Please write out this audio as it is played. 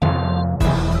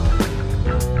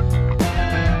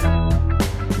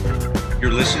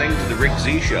listening to The Rick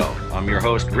Z Show. I'm your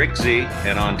host, Rick Z,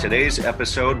 and on today's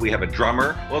episode, we have a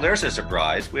drummer. Well, there's a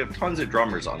surprise. We have tons of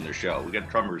drummers on the show. We got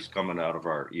drummers coming out of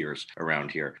our ears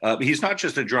around here. He's not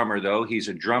just a drummer, though. He's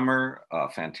a drummer, a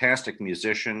fantastic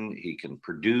musician. He can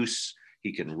produce,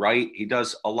 he can write. He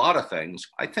does a lot of things.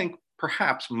 I think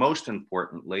perhaps most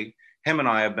importantly, him and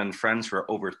I have been friends for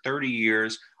over 30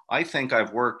 years. I think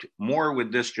I've worked more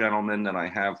with this gentleman than I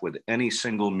have with any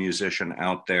single musician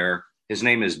out there. His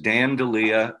name is Dan D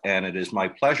Elia, and it is my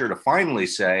pleasure to finally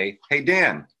say, hey,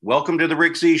 Dan, welcome to the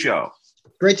Rick Z Show.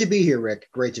 Great to be here, Rick.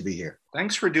 Great to be here.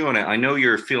 Thanks for doing it. I know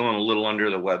you're feeling a little under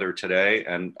the weather today,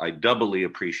 and I doubly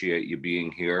appreciate you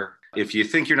being here. If you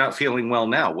think you're not feeling well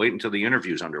now, wait until the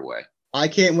interview's underway. I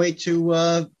can't wait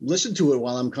to listen to it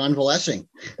while I'm convalescing.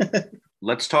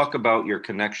 Let's talk about your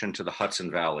connection to the Hudson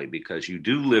Valley, because you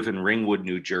do live in Ringwood,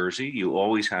 New Jersey. You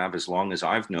always have, as long as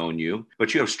I've known you,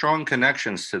 but you have strong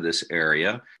connections to this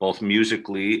area, both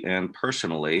musically and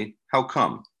personally. How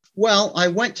come? Well, I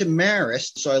went to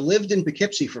Marist, so I lived in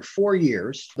Poughkeepsie for 4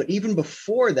 years. But even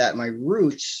before that, my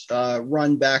roots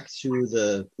run back to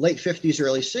the late 50s,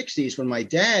 early 60s, when my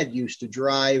dad used to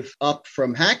drive up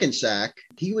from Hackensack.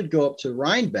 He would go up to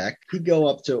Rhinebeck. He'd go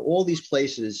up to all these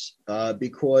places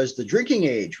because the drinking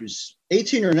age was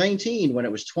 18 or 19 when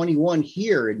it was 21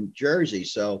 here in Jersey.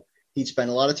 So he'd spend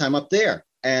a lot of time up there.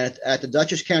 And at the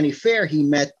Dutchess County Fair, he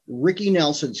met Ricky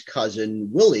Nelson's cousin,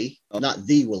 Willie, not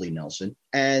the Willie Nelson.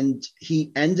 And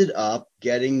he ended up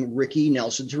getting Ricky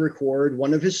Nelson to record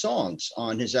one of his songs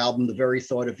on his album, The Very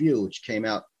Thought of You, which came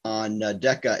out on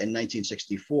Decca in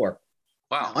 1964.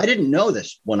 Wow. I didn't know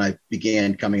this when I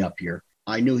began coming up here.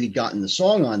 I knew he'd gotten the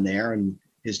song on there, and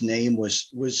his name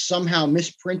was somehow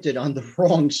misprinted on the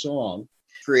wrong song,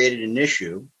 created an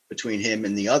issue between him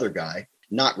and the other guy,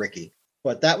 not Ricky.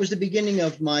 But that was the beginning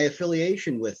of my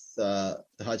affiliation with the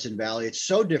Hudson Valley. It's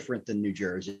so different than New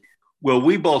Jersey. Well,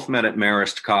 we both met at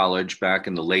Marist College back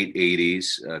in the late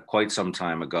 80s, quite some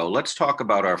time ago. Let's talk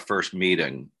about our first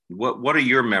meeting. What are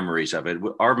your memories of it?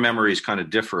 Our memories kind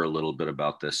of differ a little bit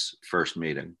about this first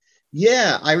meeting.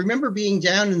 Yeah, I remember being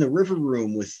down in the River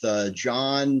Room with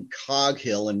John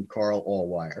Coghill and Carl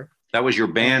Allwire. That was your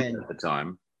band at the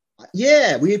time.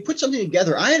 Yeah, we had put something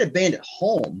together. I had a band at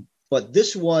home. But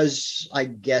this was, I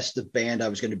guess, the band I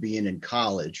was going to be in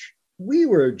college. We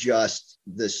were just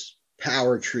this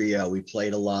power trio. We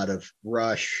played a lot of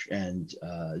Rush and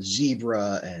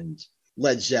Zebra and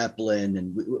Led Zeppelin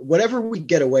and whatever we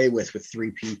get away with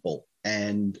three people.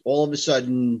 And all of a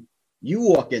sudden, you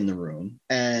walk in the room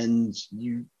and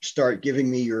you start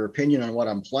giving me your opinion on what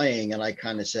I'm playing. And I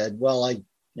kind of said, well,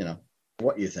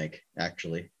 what you think,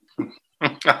 actually.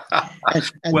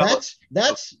 and well,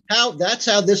 that's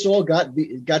how this all got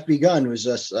begun. Was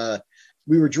us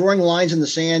we were drawing lines in the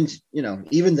sand,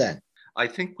 even then. I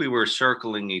think we were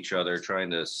circling each other,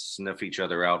 trying to sniff each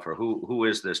other out for who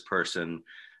is this person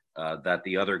that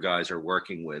the other guys are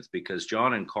working with, because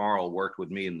John and Carl worked with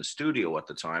me in the studio at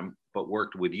the time, but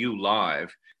worked with you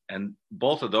live. And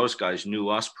both of those guys knew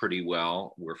us pretty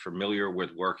well. We're familiar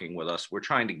with working with us. We're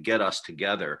trying to get us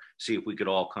together, see if we could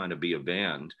all kind of be a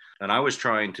band. And I was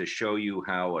trying to show you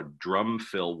how a drum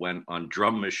fill went on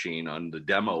Drum Machine on the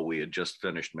demo we had just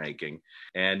finished making.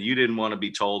 And you didn't want to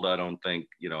be told, I don't think,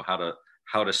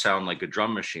 how to sound like a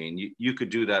drum machine. You could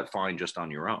do that fine just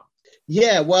on your own.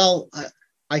 Yeah, well,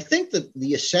 I think that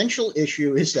the essential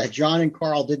issue is that John and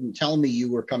Carl didn't tell me you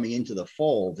were coming into the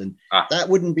fold. And that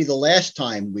wouldn't be the last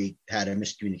time we had a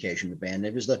miscommunication with the band.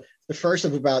 It was the first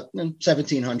of about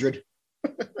 1,700.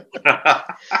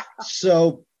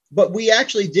 So, but we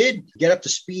actually did get up to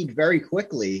speed very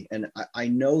quickly. And I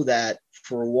know that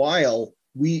for a while,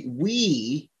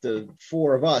 we, the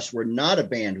four of us, were not a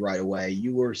band right away.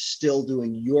 You were still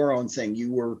doing your own thing.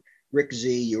 You were Rick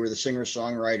Z, you were the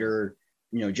singer-songwriter,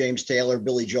 James Taylor,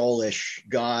 Billy Joel-ish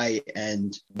guy,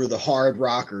 and we're the hard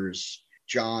rockers.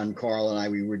 John, Carl, and I,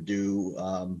 we would do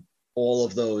all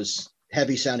of those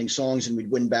heavy sounding songs, and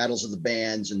we'd win battles of the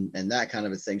bands and that kind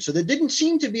of a thing. So there didn't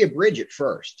seem to be a bridge at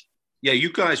first. Yeah,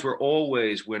 you guys were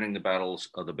always winning the battles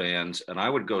of the bands, and I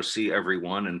would go see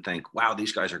everyone and think, wow,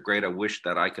 these guys are great. I wish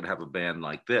that I could have a band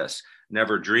like this.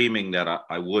 Never dreaming that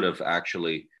I would have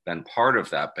actually been part of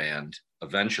that band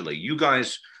eventually. You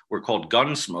guys were called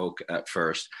Gunsmoke at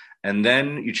first, and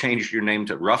then you changed your name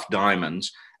to Rough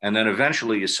Diamonds, and then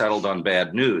eventually you settled on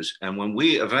Bad News. And when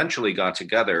we eventually got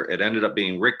together, it ended up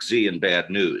being Rick Z and Bad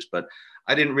News. But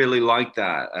I didn't really like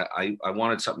that. I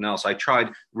wanted something else. I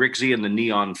tried Rick Z and the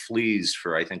Neon Fleas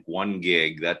for, I think, one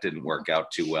gig. That didn't work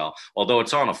out too well, although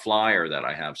it's on a flyer that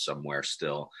I have somewhere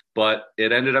still. But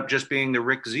it ended up just being the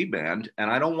Rick Z Band. And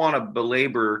I don't want to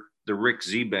belabor the Rick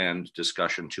Z Band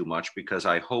discussion too much, because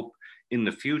I hope in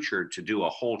the future to do a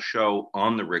whole show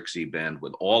on the Rick Z Band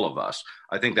with all of us.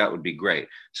 I think that would be great.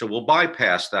 So we'll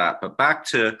bypass that. But back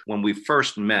to when we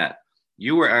first met,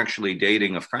 you were actually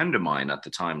dating a friend of mine at the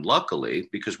time, luckily,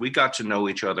 because we got to know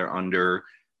each other under,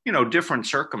 different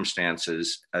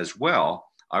circumstances as well.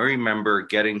 I remember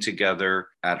getting together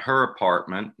at her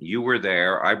apartment. You were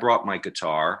there. I brought my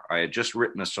guitar. I had just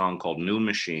written a song called New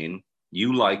Machine.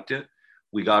 You liked it.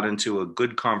 We got into a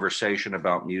good conversation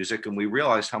about music, and we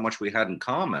realized how much we had in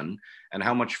common and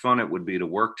how much fun it would be to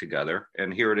work together.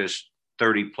 And here it is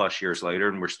 30 plus years later,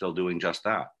 and we're still doing just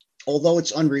that. Although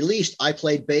it's unreleased, I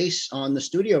played bass on the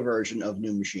studio version of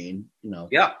New Machine.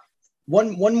 Yeah.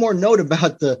 One more note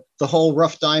about the whole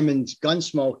Rough Diamonds,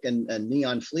 Gunsmoke, and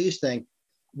Neon Fleas thing.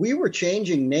 We were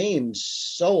changing names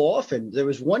so often. There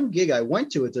was one gig I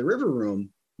went to at the River Room.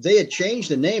 They had changed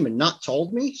the name and not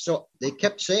told me. So they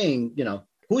kept saying,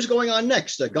 who's going on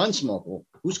next? Gunsmoke. Well,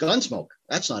 who's Gunsmoke?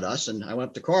 That's not us. And I went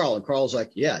up to Carl, and Carl's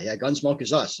like, yeah, Gunsmoke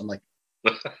is us. I'm like,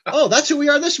 oh, that's who we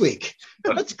are this week.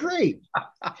 That's great.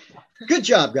 Good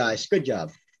job, guys. Good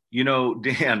job.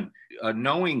 Dan,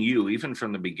 knowing you, even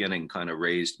from the beginning, kind of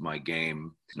raised my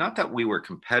game. Not that we were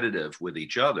competitive with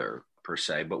each other, per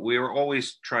se, but we were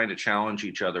always trying to challenge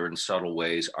each other in subtle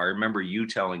ways. I remember you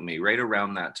telling me right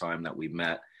around that time that we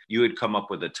met, you had come up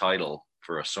with a title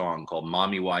for a song called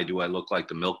Mommy, Why Do I Look Like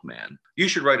the Milkman? You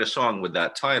should write a song with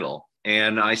that title.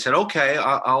 And I said, okay,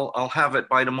 I'll have it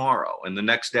by tomorrow. And the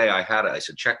next day I had it. I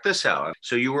said, check this out.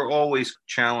 So you were always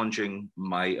challenging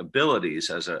my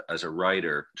abilities as a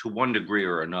writer to one degree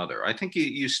or another. I think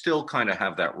you still kind of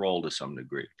have that role to some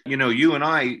degree. You and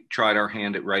I tried our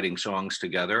hand at writing songs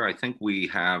together. I think we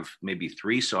have maybe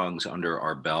 3 songs under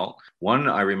our belt. One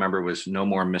I remember was No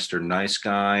More Mr. Nice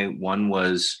Guy. One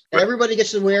was Everybody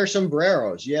Gets to Wear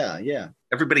Sombreros. Yeah.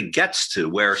 Everybody gets to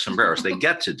wear sombreros. They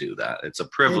get to do that. It's a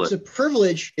privilege.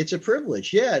 It's a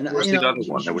privilege. Yeah. Where's the other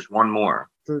one? There was one more.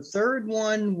 The third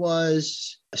one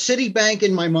was Citibank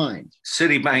in My Mind.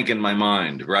 Citibank in My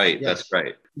Mind. Right. Yes. That's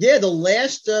right. Yeah. The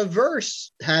last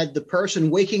verse had the person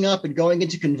waking up and going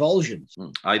into convulsions.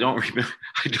 I don't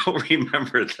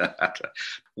remember that.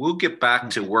 We'll get back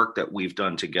to work that we've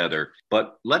done together,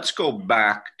 but let's go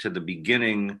back to the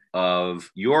beginning of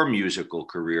your musical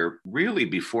career, really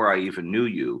before I even knew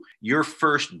you. Your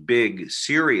first big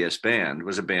serious band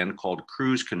was a band called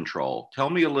Cruise Control. Tell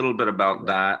me a little bit about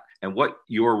that and what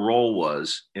your role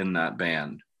was in that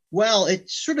band. Well, it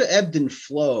sort of ebbed and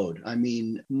flowed. I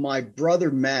mean, my brother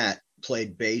Matt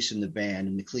played bass in the band,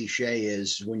 and the cliche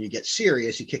is when you get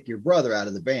serious, you kick your brother out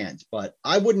of the band. But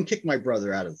I wouldn't kick my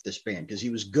brother out of this band because he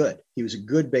was good. He was a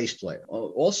good bass player.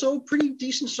 Also, pretty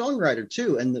decent songwriter,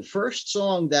 too. And the first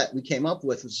song that we came up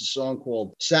with was a song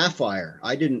called Sapphire.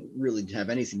 I didn't really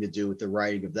have anything to do with the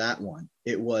writing of that one.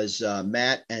 It was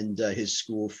Matt and his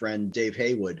school friend, Dave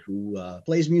Haywood, who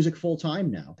plays music full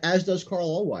time now, as does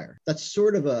Carl Allwire. That's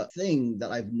sort of a thing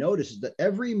that I've noticed, is that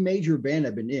every major band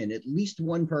I've been in, at least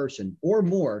one person or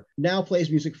more now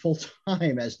plays music full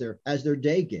time as their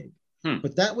day gig.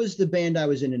 But that was the band I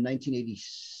was in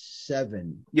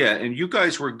 1987. Yeah, and you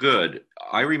guys were good.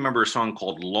 I remember a song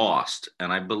called Lost,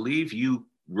 and I believe you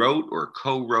wrote or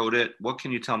co-wrote it. What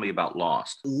can you tell me about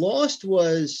Lost? Lost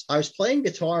was, I was playing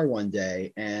guitar one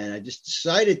day and I just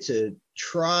decided to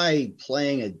try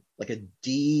playing a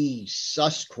D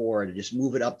sus chord and just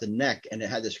move it up the neck. And it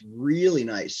had this really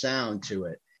nice sound to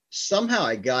it. Somehow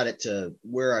I got it to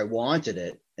where I wanted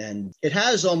it. And it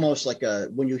has almost like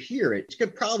when you hear it, it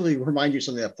could probably remind you of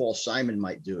something that Paul Simon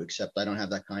might do, except I don't have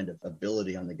that kind of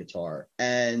ability on the guitar.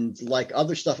 And like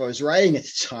other stuff I was writing at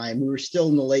the time, we were still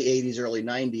in the late 80s, early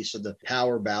 90s, so the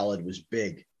power ballad was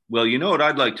big. Well, you know what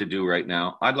I'd like to do right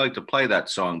now? I'd like to play that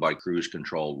song by Cruise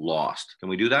Control, Lost. Can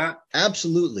we do that?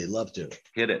 Absolutely. Love to.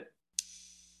 Hit it.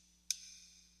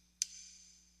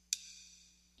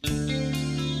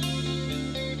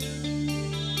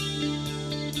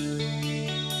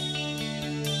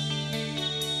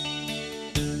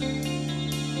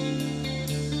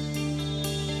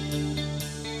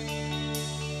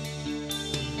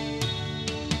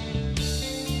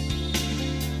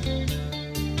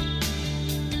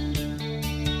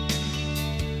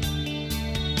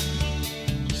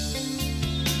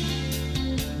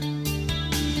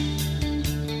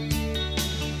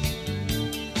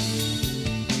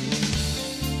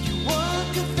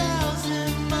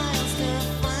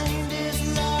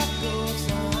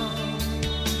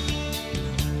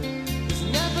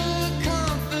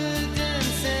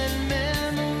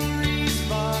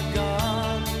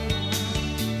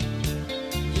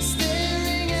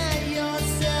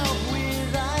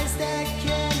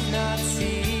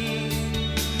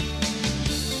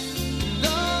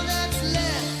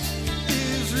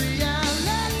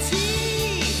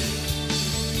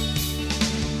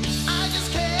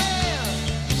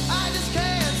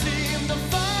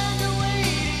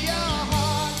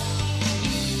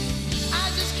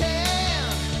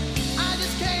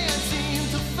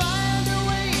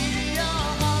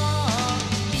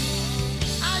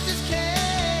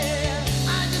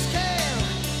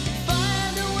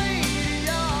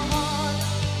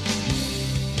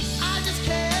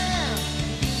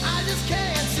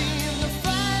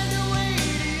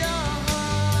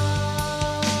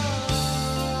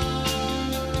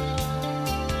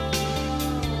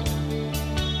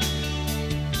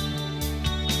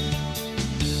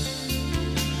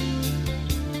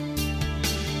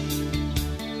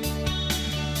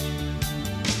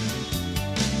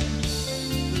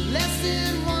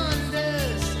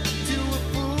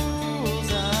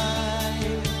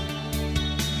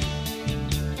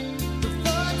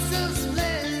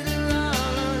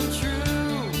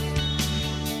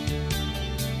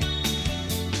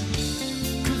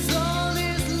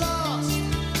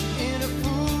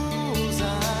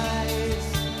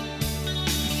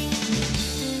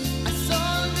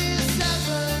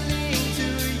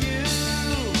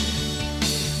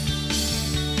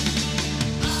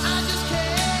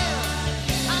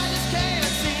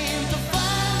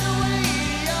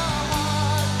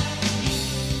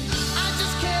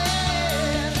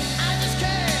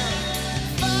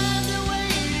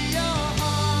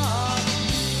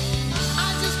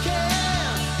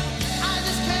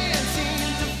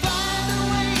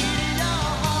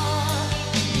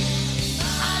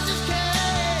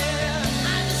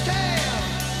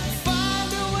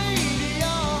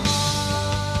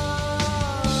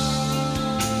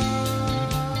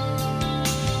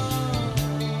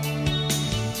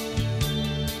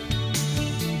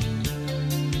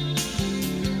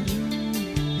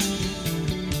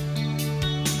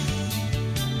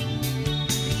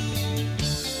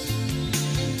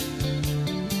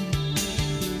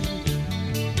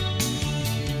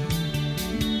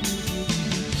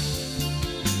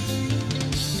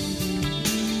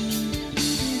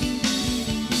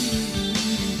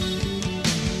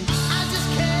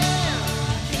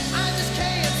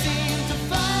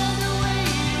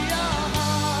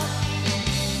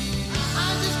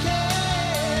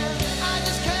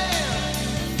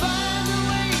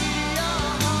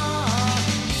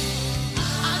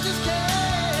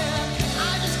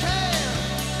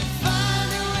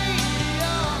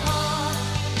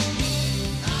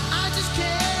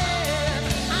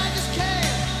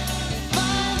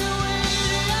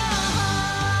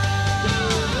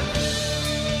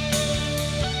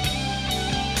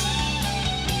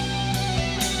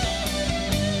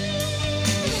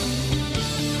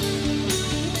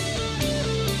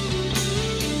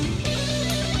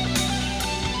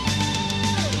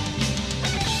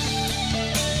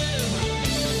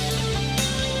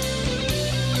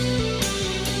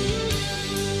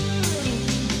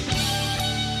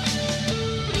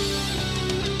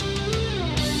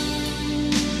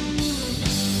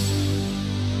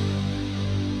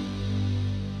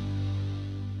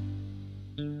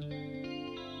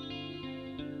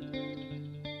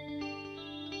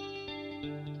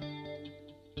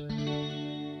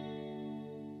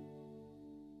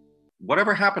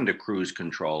 Whatever happened to Cruise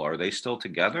Control? Are they still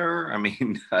together? I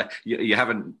mean, you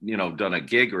haven't, done a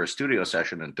gig or a studio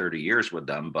session in 30 years with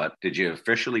them, but did you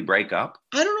officially break up?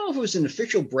 I don't know if it was an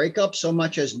official breakup so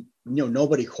much as,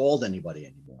 nobody called anybody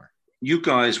anymore. You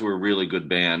guys were a really good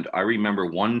band. I remember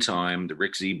one time the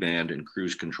Rick Z Band and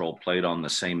Cruise Control played on the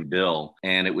same bill,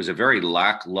 and it was a very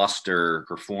lackluster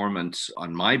performance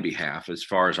on my behalf, as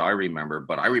far as I remember.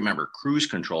 But I remember Cruise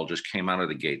Control just came out of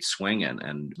the gate swinging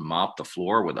and mopped the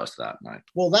floor with us that night.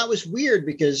 Well, that was weird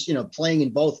because, playing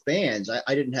in both bands,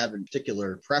 I didn't have a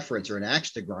particular preference or an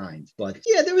axe to grind. But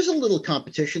yeah, there was a little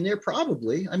competition there,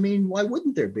 probably. I mean, why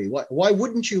wouldn't there be? Why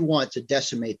wouldn't you want to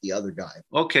decimate the other guy?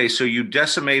 Okay, so you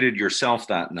decimated yourself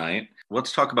that night.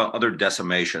 Let's talk about other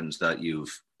decimations that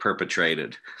you've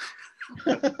perpetrated.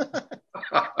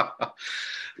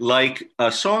 Like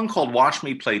a song called Watch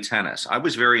Me Play Tennis. I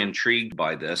was very intrigued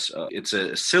by this. It's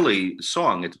a silly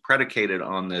song. It's predicated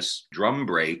on this drum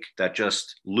break that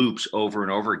just loops over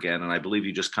and over again. And I believe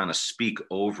you just kind of speak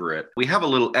over it. We have a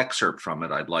little excerpt from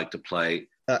it I'd like to play.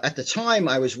 At the time,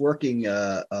 I was working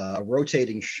a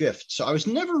rotating shift, so I was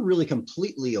never really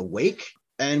completely awake.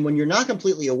 And when you're not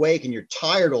completely awake and you're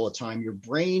tired all the time, your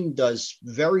brain does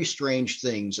very strange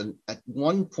things. And at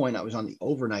one point, I was on the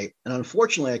overnight, and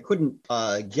unfortunately, I couldn't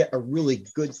get a really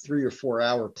good 3 or 4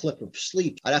 hour clip of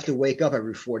sleep. I'd have to wake up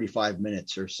every 45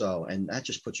 minutes or so, and that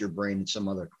just puts your brain in some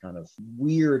other kind of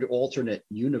weird alternate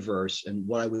universe. And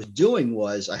what I was doing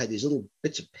was I had these little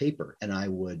bits of paper, and I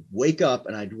would wake up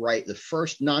and I'd write the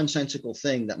first nonsensical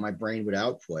thing that my brain would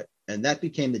output. And that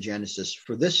became the genesis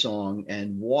for this song,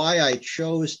 and why I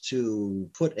chose to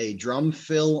put a drum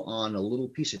fill on a little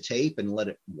piece of tape and let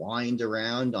it wind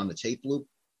around on the tape loop.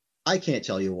 I can't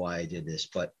tell you why I did this,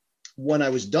 but when I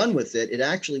was done with it, it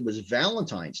actually was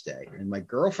Valentine's Day. And my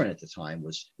girlfriend at the time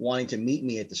was wanting to meet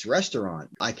me at this restaurant.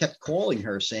 I kept calling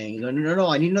her saying, no,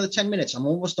 I need another 10 minutes. I'm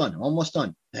almost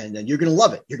done. And then you're going to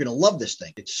love it. You're going to love this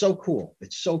thing. It's so cool.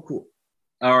 It's so cool.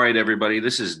 All right, everybody,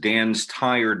 this is Dan's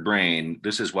tired brain.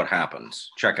 This is what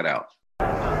happens. Check it out.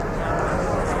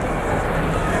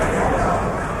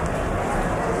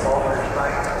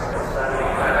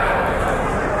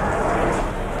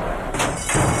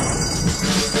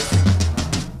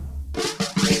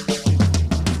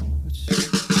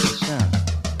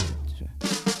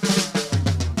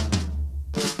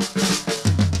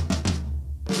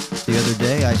 The other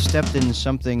day, I stepped in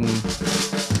something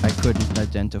I couldn't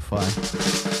identify.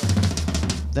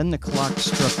 Then the clock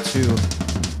struck 2,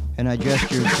 and I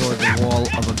gestured toward the wall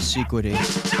of obsequity.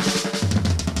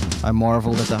 I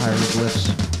marveled at the hieroglyphs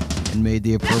and made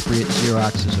the appropriate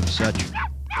Xeroxes of such,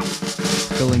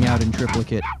 filling out in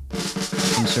triplicate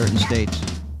in certain states.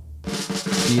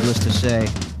 Needless to say,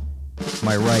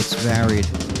 my rights varied.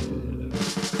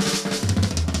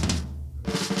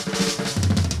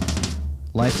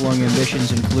 Lifelong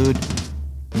ambitions include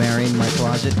marrying my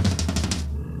closet,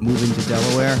 moving to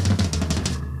Delaware,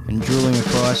 and drooling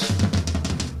across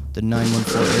the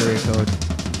 914 area code.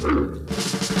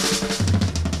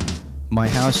 My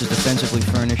house is defensively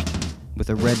furnished with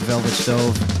a red velvet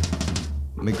stove,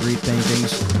 Magritte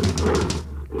paintings,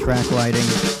 track lighting,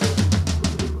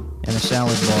 and a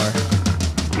salad bar.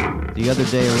 The other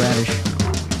day a radish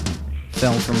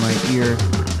fell from my ear,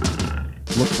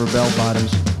 looked for bell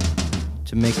bottoms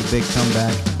to make a big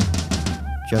comeback,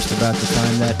 just about the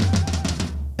time that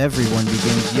everyone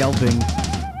begins yelping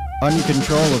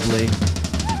uncontrollably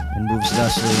and moves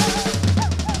thusly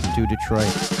to Detroit.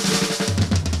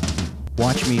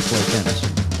 Watch me play tennis.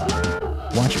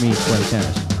 Watch me play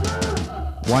tennis.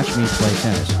 Watch me play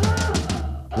tennis.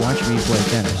 Watch me play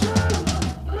tennis.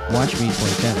 Watch me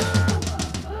play tennis.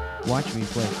 Watch me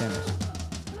play tennis.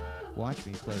 Watch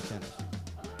me play tennis.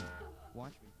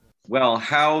 Watch me. Well,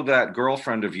 how that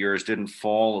girlfriend of yours didn't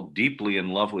fall deeply in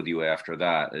love with you after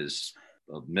that is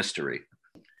a mystery.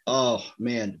 Oh,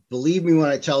 man. Believe me when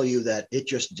I tell you that it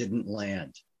just didn't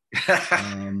land.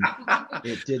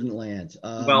 It didn't land.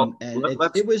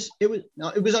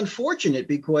 It was unfortunate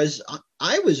because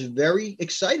I was very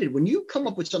excited. When you come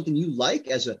up with something you like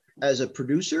as a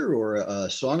producer or a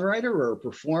songwriter or a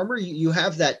performer, you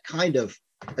have that kind of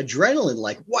adrenaline,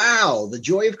 like, wow, the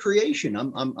joy of creation.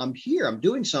 I'm here, I'm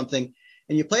doing something,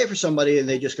 and you play it for somebody and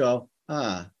they just go,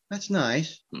 that's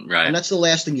nice. Right. And that's the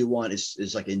last thing you want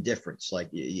is like indifference. Like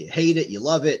you hate it, you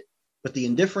love it, but the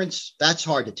indifference, that's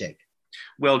hard to take.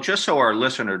 Well, just so our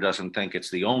listener doesn't think it's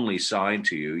the only side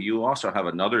to you, you also have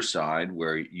another side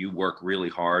where you work really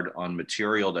hard on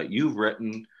material that you've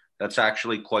written that's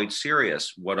actually quite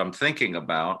serious. What I'm thinking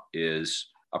about is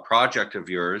a project of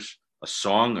yours, a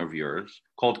song of yours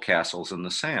called Castles in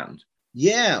the Sand.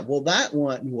 Yeah, well, that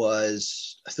one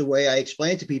was the way I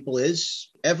explain it to people is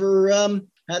ever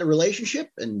had a relationship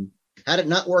and had it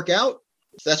not work out?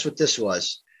 That's what this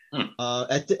was. And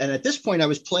at this point, I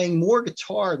was playing more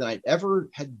guitar than I'd ever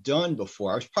had done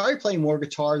before. I was probably playing more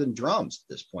guitar than drums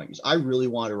at this point because I really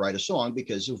wanted to write a song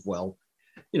because of, well,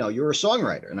 you know, you're a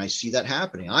songwriter and I see that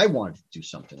happening. I wanted to do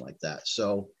something like that.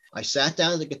 So I sat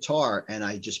down at the guitar and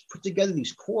I just put together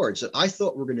these chords that I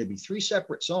thought were going to be 3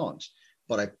 separate songs,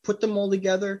 but I put them all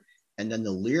together and then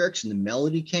the lyrics and the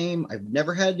melody came. I've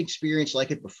never had an experience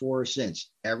like it before or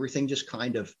since. Everything just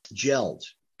kind of gelled.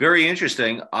 Very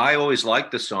interesting. I always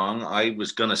liked the song. I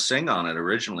was going to sing on it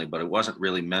originally, but it wasn't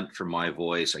really meant for my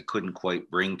voice. I couldn't quite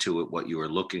bring to it what you were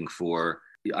looking for.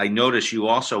 I noticed you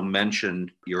also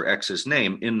mentioned your ex's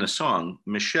name in the song,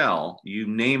 Michelle. You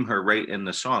name her right in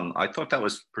the song. I thought that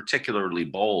was particularly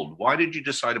bold. Why did you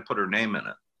decide to put her name in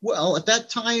it? Well, at that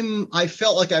time, I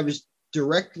felt like I was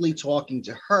directly talking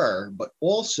to her, but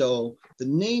also the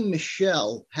name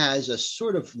Michelle has a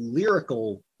sort of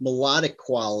lyrical, melodic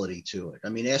quality to it. I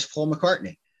mean, ask Paul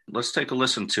McCartney. Let's take a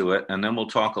listen to it, and then we'll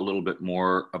talk a little bit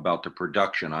more about the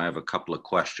production. I have a couple of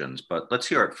questions, but let's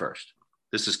hear it first.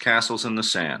 This is Castles in the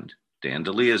Sand, Dan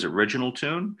D'Elia's original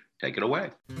tune. Take it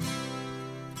away.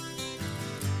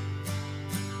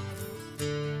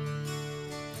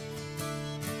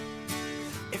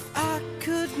 If I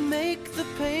could make the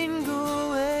pain go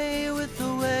away with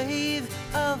the wave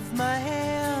of my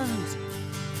hand,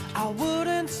 I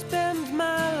wouldn't spend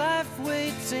my life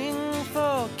waiting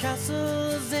for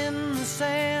castles in the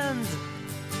sand.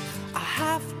 I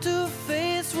have to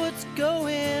face what's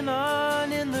going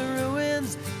on in the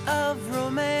ruins of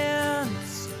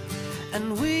romance,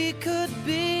 and we could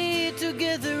be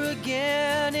together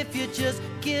again if you just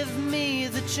give me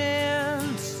the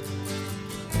chance.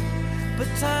 But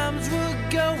times were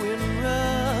going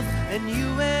rough, and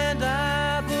you and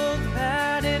I both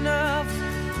had enough.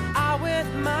 I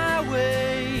went my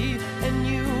way, and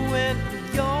you went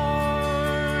yours.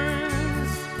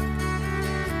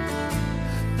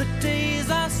 The days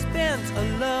I spent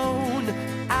alone,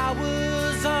 I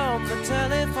was on the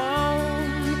telephone,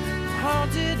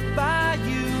 haunted by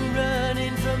you,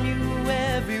 running from you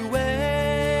everywhere.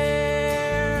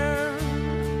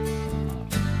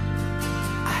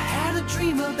 I had a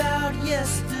dream about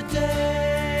yesterday,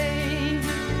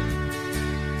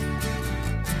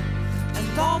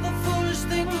 and all the foolish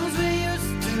things we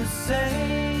used to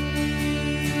say.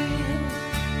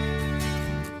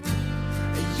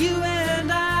 You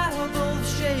and I are both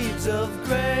shades of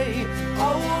gray.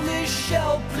 Oh,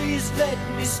 Michelle, please let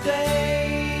me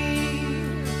stay.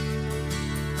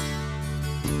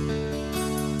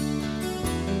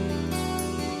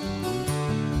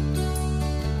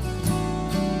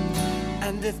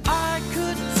 And if I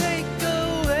could take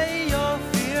away your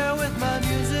fear with my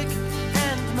music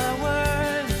and my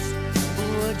words,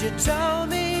 would you tell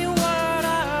me what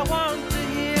I want to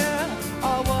hear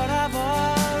or what I've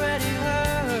already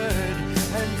heard?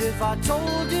 And if I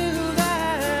told you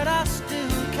that I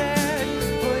still cared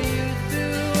for you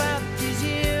throughout these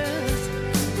years,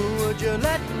 would you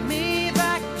let me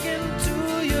back into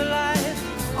your life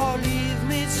or leave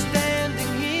me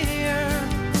standing here?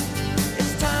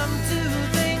 It's time to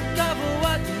think of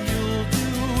what you'll do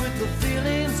with the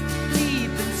feelings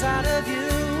deep inside of you.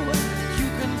 You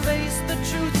can face the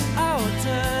truth or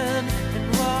turn and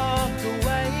walk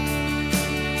away.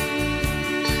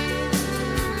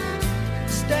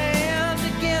 Stand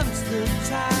against the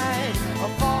tide or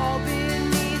fall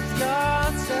beneath your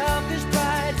selfish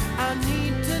pride. I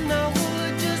need to know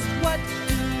just what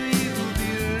do you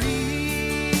believe.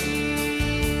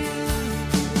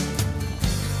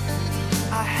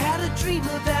 I had a dream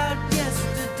about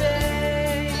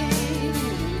yesterday,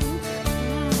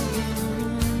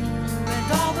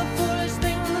 and all the foolish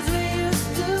things we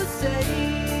used to say.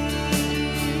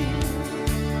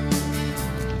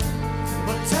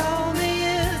 But tell me,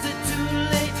 is it too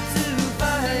late to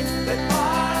find that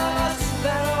part of us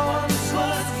that once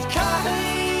was kind?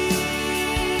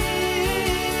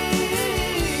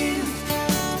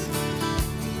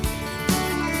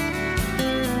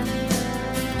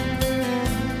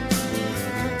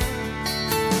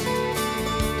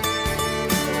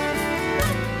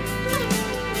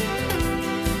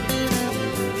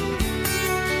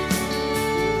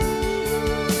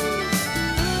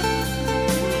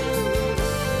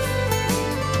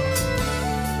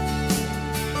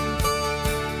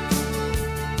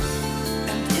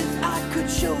 And if I could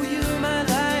show you my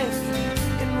life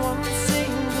in one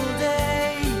single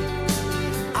day,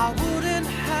 I wouldn't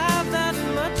have that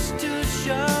much to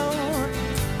show,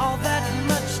 all that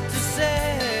much to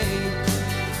say.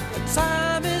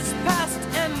 Time is passing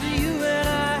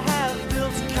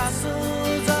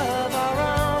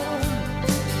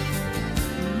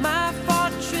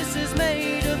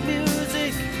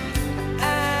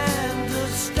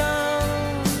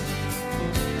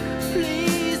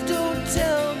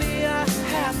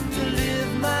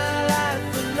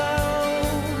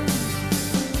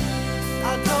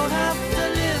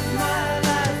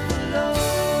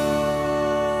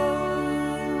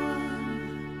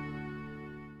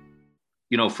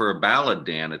You know, for a ballad,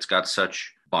 Dan, it's got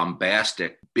such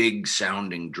bombastic, big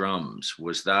sounding drums.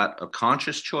 Was that a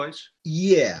conscious choice?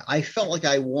 Yeah, I felt like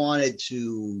I wanted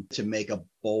to make a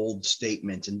bold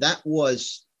statement, and that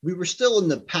was we were still in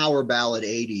the power ballad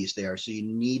 80s there, so you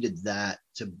needed that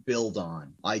to build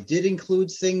on. I did include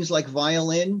things like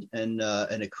violin and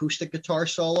an acoustic guitar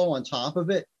solo on top of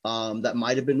it. That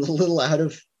might have been a little out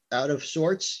of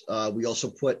sorts. We also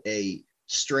put a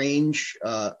strange,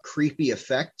 creepy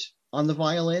effect on the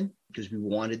violin because we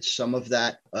wanted some of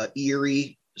that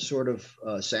eerie sort of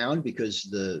sound, because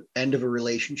the end of a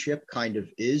relationship kind of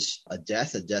is a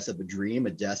death of a dream,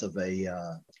 a death of a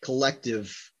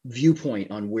collective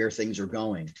viewpoint on where things are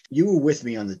going. You were with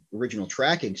me on the original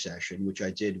tracking session, which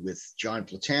I did with John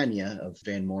Platania of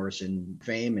Van Morrison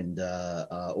fame, and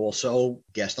also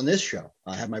guest on this show.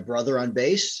 I had my brother on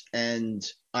bass, and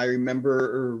I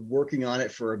remember working on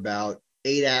it for about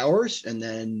 8 hours, and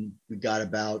then we got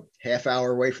about half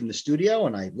hour away from the studio,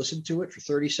 and I listened to it for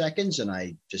 30 seconds, and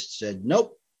I just said,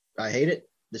 nope, I hate it.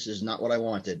 This is not what I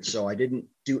wanted. So I didn't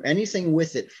do anything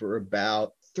with it for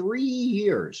about 3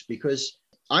 years, because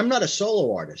I'm not a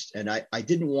solo artist, and I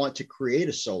didn't want to create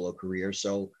a solo career.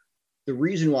 So the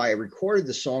reason why I recorded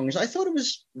the song is I thought it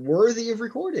was worthy of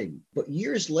recording. But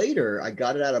years later, I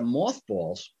got it out of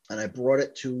mothballs, and I brought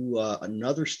it to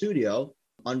another studio.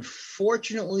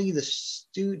 Unfortunately, the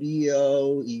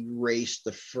studio erased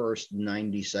the first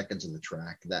 90 seconds of the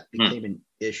track. That became an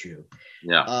issue.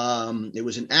 Yeah. It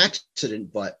was an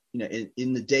accident, but you know,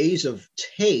 in the days of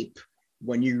tape,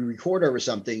 when you record over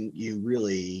something, you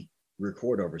really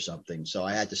record over something. So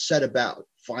I had to set about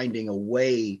finding a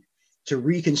way to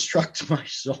reconstruct my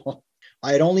song.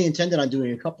 I had only intended on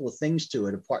doing a couple of things to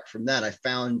it. Apart from that, I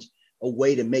found a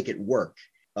way to make it work.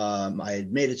 I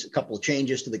had made a couple of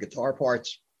changes to the guitar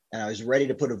parts, and I was ready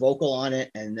to put a vocal on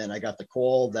it. And then I got the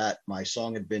call that my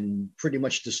song had been pretty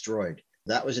much destroyed.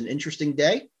 That was an interesting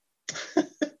day,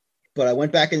 but I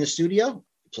went back in the studio,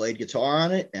 played guitar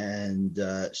on it, and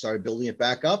started building it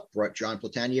back up, brought John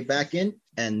Platania back in,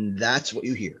 and that's what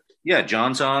you hear. Yeah,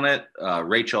 John's on it.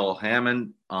 Rachel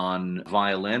Hammond on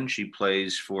violin. She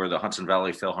plays for the Hudson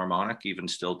Valley Philharmonic, even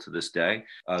still to this day.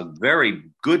 A very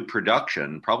good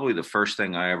production. Probably the first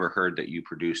thing I ever heard that you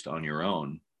produced on your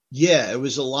own. Yeah, it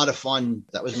was a lot of fun.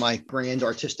 That was my grand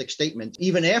artistic statement,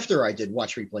 even after I did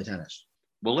Watch Me Play Tennis.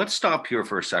 Well, let's stop here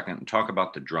for a second and talk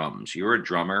about the drums. You're a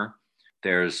drummer.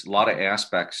 There's a lot of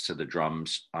aspects to the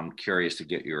drums I'm curious to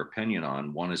get your opinion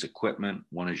on. One is equipment.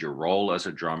 One is your role as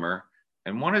a drummer.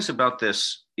 And one is about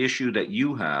this issue that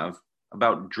you have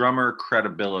about drummer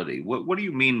credibility. What do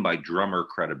you mean by drummer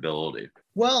credibility?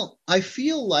 Well, I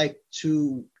feel like,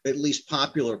 to at least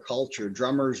popular culture,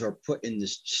 drummers are put in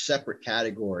this separate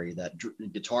category that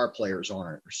guitar players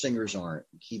aren't, or singers aren't,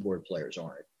 keyboard players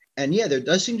aren't. And yeah, there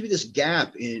does seem to be this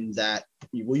gap in that,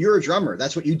 well, you're a drummer.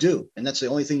 That's what you do. And that's the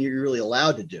only thing you're really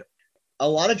allowed to do. A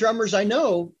lot of drummers I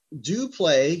know do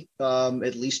play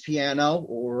at least piano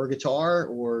or guitar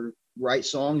or write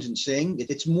songs and sing.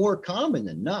 It's more common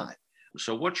than not.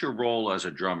 So what's your role as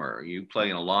a drummer? You play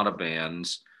in a lot of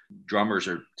bands. Drummers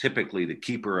are typically the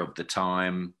keeper of the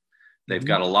time. They've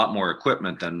got a lot more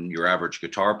equipment than your average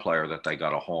guitar player that they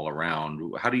got to haul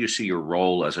around. How do you see your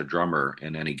role as a drummer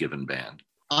in any given band?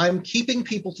 I'm keeping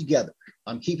people together.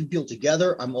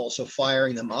 I'm also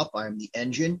firing them up. I'm the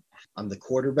engine. I'm the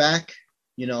quarterback.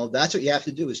 You know, that's what you have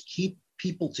to do, is keep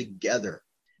people together.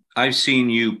 I've seen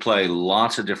you play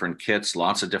lots of different kits,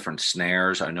 lots of different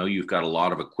snares. I know you've got a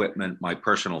lot of equipment. My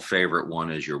personal favorite one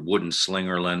is your wooden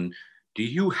Slingerland. Do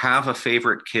you have a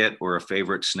favorite kit or a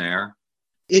favorite snare?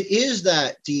 It is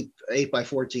that deep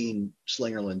 8x14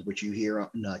 Slingerland, which you hear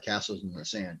on Castles in the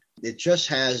Sand. It just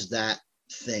has that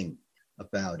thing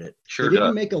about it. Sure They didn't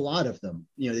does. make a lot of them.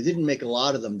 They didn't make a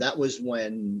lot of them. That was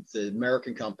when the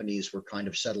American companies were kind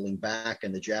of settling back,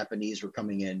 and the Japanese were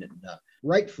coming in and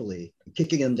rightfully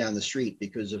kicking them down the street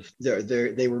because of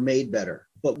they were made better.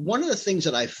 But one of the things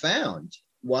that I found,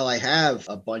 while I have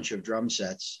a bunch of drum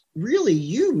sets, really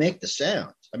you make the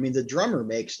sound. I mean, the drummer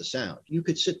makes the sound. You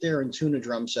could sit there and tune a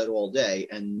drum set all day,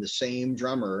 and the same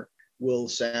drummer will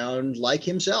sound like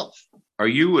himself. Are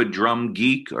you a drum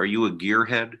geek? Are you a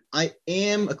gearhead? I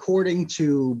am, according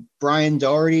to Brian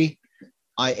Doherty,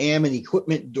 I am an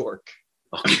equipment dork.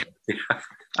 Okay.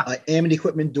 I am an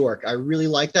equipment dork. I really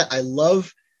like that. I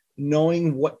love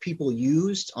knowing what people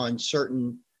used on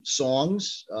certain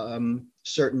songs,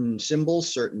 certain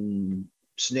cymbals, certain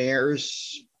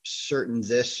snares, certain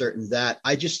this, certain that.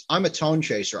 I'm a tone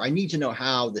chaser. I need to know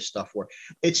how this stuff works.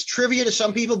 It's trivia to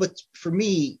some people, but for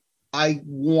me, I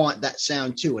want that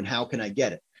sound too. And how can I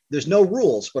get it? there's no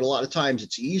rules, but a lot of times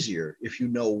it's easier if you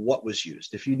know what was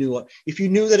used. If you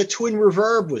knew that a twin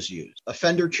reverb was used, a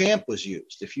Fender Champ was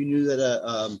used, if you knew that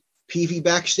a PV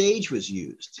Backstage was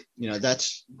used,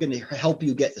 that's going to help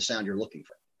you get the sound you're looking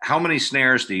for. How many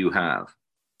snares do you have?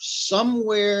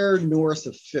 Somewhere north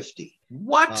of 50.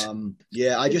 What?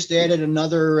 Yeah, I just added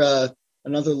another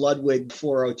Ludwig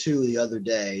 402 the other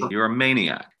day. You're a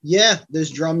maniac. Yeah, there's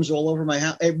drums all over my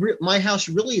house. My house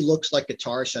really looks like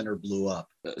Guitar Center blew up.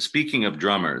 Speaking of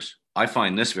drummers, I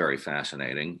find this very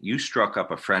fascinating. You struck up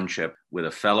a friendship with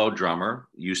a fellow drummer,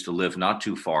 used to live not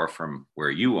too far from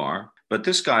where you are. But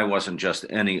this guy wasn't just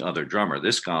any other drummer.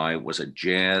 This guy was a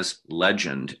jazz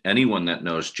legend. Anyone that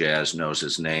knows jazz knows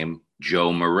his name,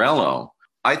 Joe Morello.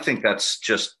 I think that's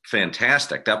just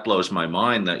fantastic. That blows my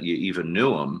mind that you even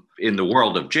knew him in the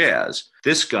world of jazz.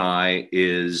 This guy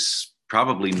is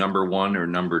probably number one or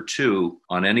number two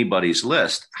on anybody's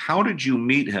list. How did you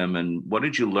meet him, and what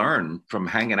did you learn from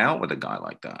hanging out with a guy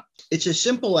like that? It's as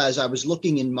simple as I was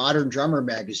looking in Modern Drummer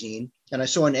magazine, and I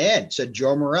saw an ad, said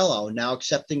Joe Morello, now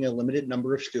accepting a limited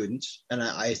number of students. And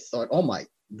I thought, oh my,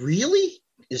 really?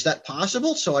 Is that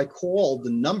possible? So I called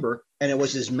the number, and it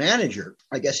was his manager.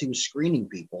 I guess he was screening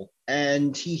people,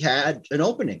 and he had an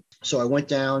opening. So I went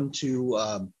down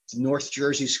to the North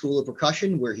Jersey School of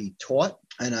Percussion, where he taught,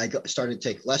 and I started to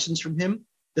take lessons from him.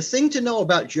 The thing to know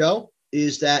about Joe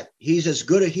is that he's as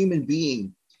good a human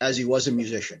being as he was a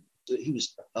musician. He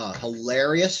was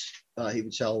hilarious. He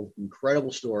would tell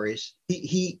incredible stories.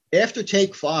 He after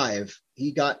take 5,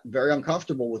 he got very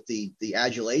uncomfortable with the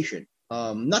adulation.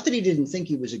 Not that he didn't think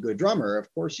he was a good drummer.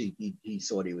 Of course, he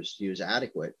thought he was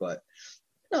adequate. But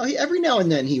every now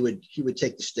and then he would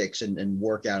take the sticks and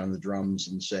work out on the drums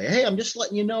and say, "Hey, I'm just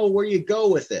letting you know where you go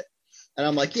with it." And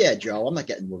I'm like, "Yeah, Joe, I'm not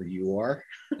getting where you are."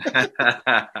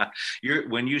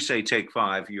 When you say Take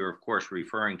 5, you're of course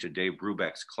referring to Dave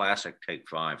Brubeck's classic Take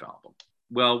 5 album.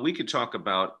 Well, we could talk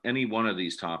about any one of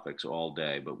these topics all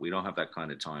day, but we don't have that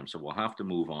kind of time, so we'll have to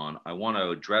move on. I want to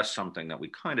address something that we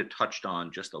kind of touched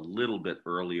on just a little bit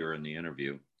earlier in the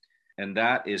interview, and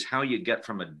that is how you get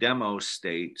from a demo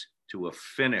state to a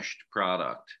finished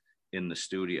product in the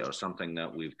studio, something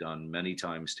that we've done many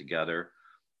times together.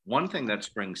 One thing that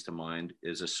springs to mind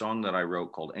is a song that I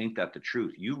wrote called Ain't That the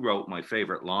Truth. You wrote my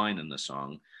favorite line in the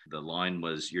song. The line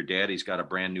was, "Your daddy's got a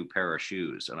brand new pair of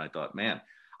shoes." And I thought, man,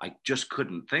 I just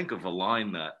couldn't think of a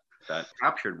line that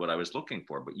captured what I was looking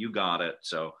for, but you got it.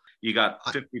 So you got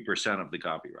 50% of the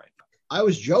copyright. I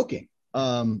was joking.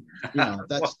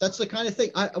 That's the kind of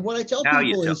thing. What I tell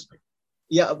people is,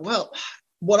 well,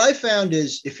 what I found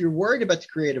is if you're worried about the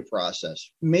creative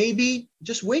process, maybe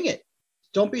just wing it.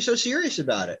 Don't be so serious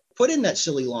about it. Put in that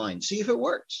silly line. See if it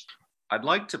works. I'd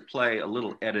like to play a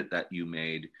little edit that you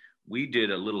made. We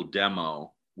did a little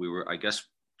demo. We were, I guess,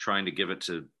 trying to give it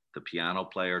to the piano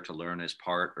player to learn his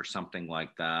part or something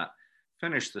like that.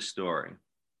 Finish the story.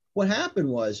 What happened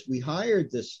was we hired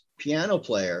this piano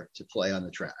player to play on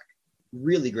the track.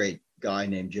 Really great guy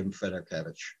named Jim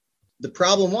Federkevich. The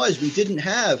problem was we didn't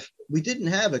have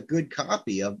a good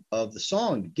copy of the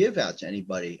song to give out to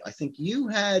anybody. I think you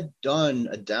had done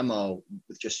a demo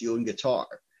with just you and guitar,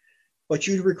 but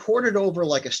you'd recorded over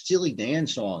like a Steely Dan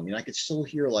song, and I could still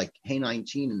hear like Hey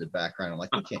 19 in the background. I'm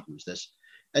like, we can't use this.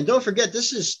 And don't forget,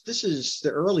 this is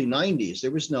the early 90s.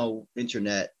 There was no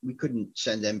internet. We couldn't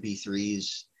send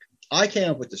MP3s. I came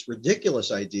up with this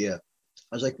ridiculous idea.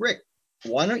 I was like, Rick,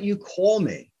 why don't you call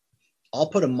me? I'll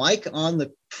put a mic on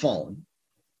the phone.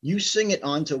 You sing it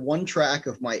onto one track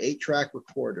of my 8-track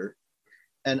recorder,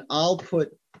 and I'll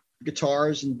put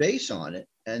guitars and bass on it,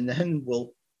 and then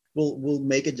we'll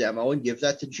make a demo and give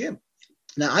that to Jim.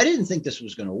 Now, I didn't think this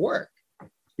was going to work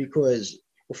because,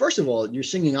 well, first of all, you're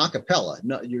singing a cappella.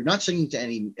 No, you're not singing to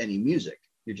any music.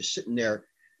 You're just sitting there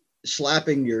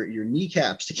slapping your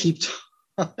kneecaps to keep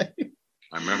time. I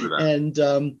remember that.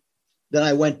 And then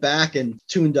I went back and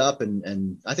tuned up,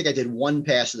 and I think I did one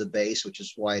pass of the bass, which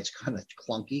is why it's kind of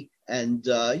clunky. And,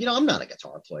 I'm not a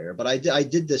guitar player, but I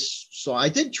did this. So I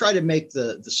did try to make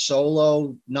the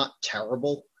solo not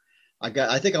terrible.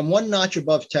 I think I'm one notch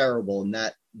above terrible,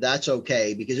 and that's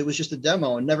okay because it was just a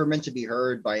demo and never meant to be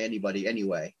heard by anybody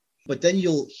anyway. But then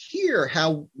you'll hear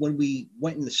how when we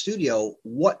went in the studio,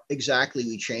 what exactly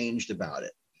we changed about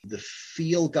it. The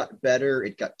feel got better.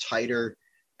 It got tighter.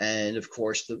 And of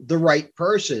course, the right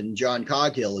person, John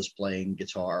Coghill, is playing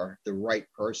guitar. The right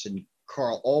person,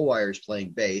 Carl Allwire, is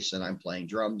playing bass, and I'm playing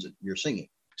drums, and you're singing.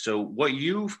 So what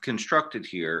you've constructed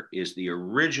here is the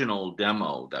original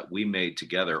demo that we made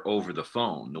together over the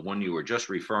phone, the one you were just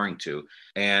referring to,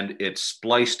 and it's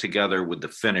spliced together with the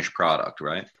finished product,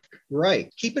 right?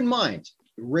 Right. Keep in mind,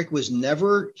 Rick was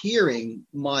never hearing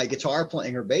my guitar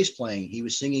playing or bass playing. He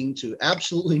was singing to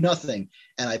absolutely nothing.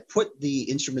 And I put the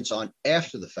instruments on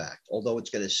after the fact, although it's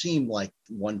going to seem like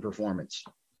one performance.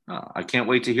 I can't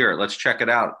wait to hear it. Let's check it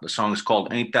out. The song is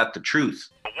called Ain't That the Truth.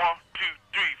 1, 2,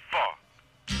 3, 4.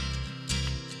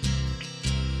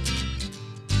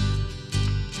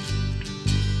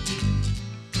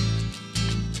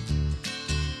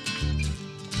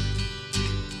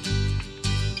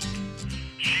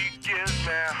 She gives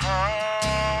me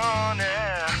honey,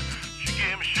 she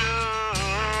gives me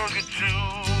sugar too.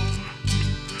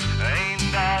 Ain't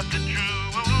that the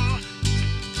truth?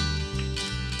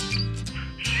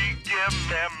 She gives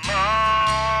me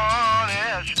money,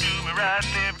 she do me right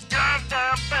every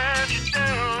goddamn thing she do.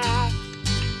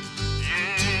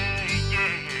 Yeah,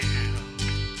 yeah.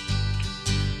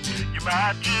 You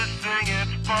might just think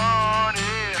it's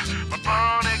funny, but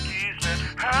funny keeps me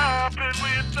happy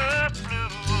with the blues.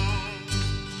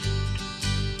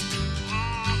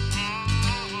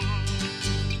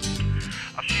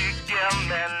 She give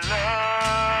me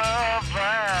love,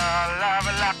 love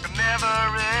like I never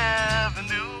ever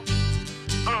knew.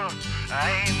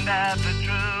 Ain't that the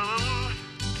truth?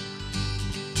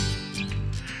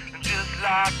 Just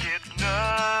like it's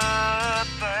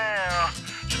nothing,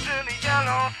 just in the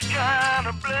yellow sky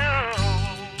of blue.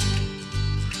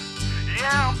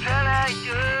 Yeah, I'm telling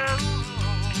you,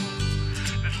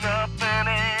 there's nothing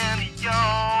in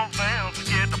your veins to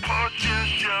get the pushing,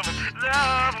 shoving,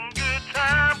 love and good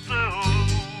time through.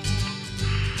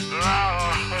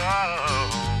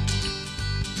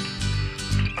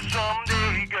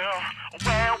 Someday, girl,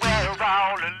 when we're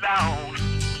all alone,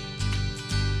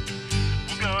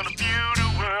 we're gonna view the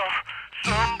world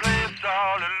someplace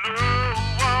all alone.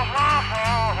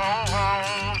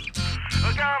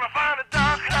 We're gonna find a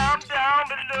dark cloud down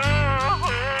below.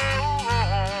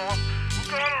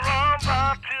 We're gonna run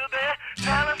by till they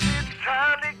tell us it's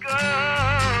time to go.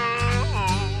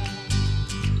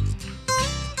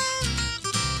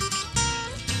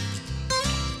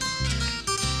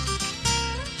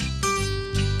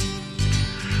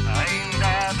 Ain't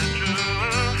that the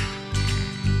truth?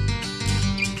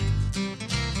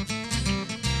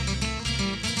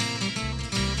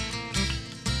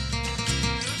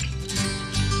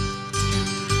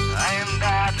 Ain't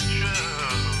that the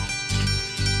truth?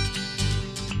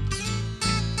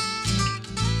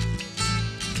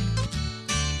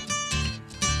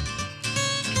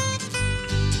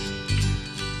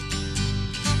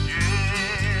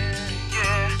 Yeah,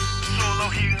 yeah, solo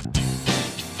here.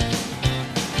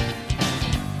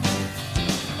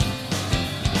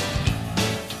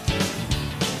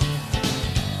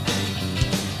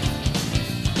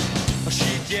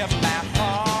 She give me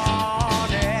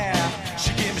honey,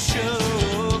 she give me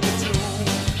sugar too.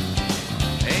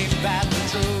 Ain't that the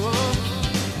truth?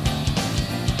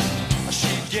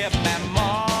 She give me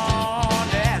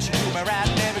money, she do me right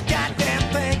in every goddamn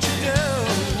thing she do.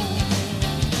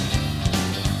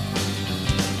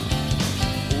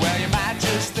 Well, you might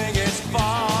just think it's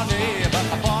funny, but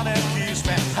the funny keeps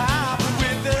me happy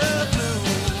with the blues.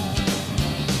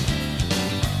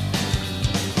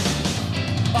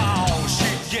 Oh, she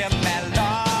give me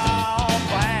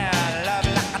love, and love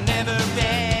like I never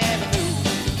ever knew.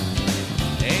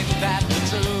 Ain't that the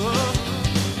truth?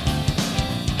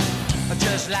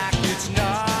 Just like it's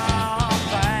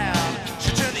nothing, she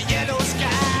turned the yellow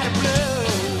sky to blue.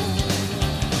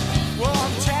 Well,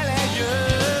 I'm telling you,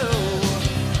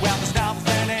 well, there's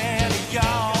nothing in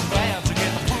your plan to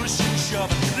get the push and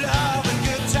shove, love and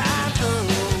good time through.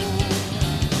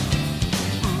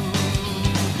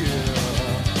 Yeah.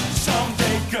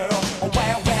 Someday, girl,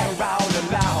 when we're all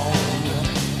alone,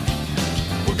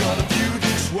 we're gonna view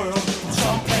this world from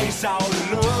someplace all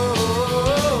alone.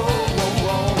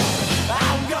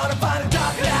 I'm gonna find a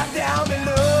dark life down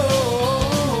below.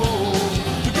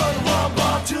 We're gonna run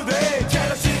bar till they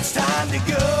tell us it's time to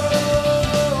go.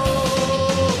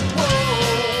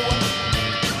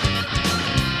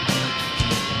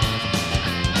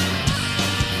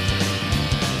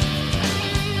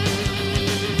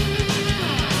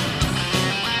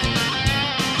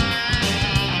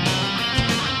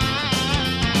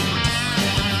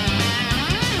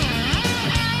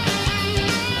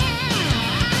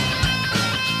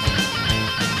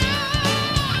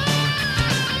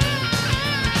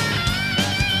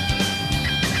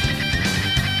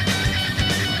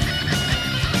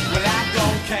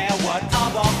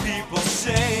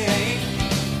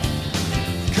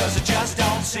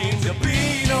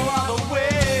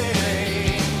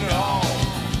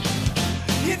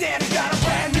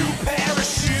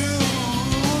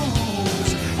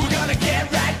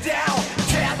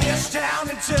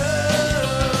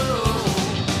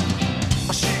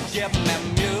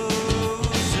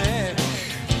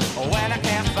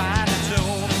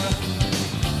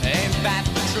 that's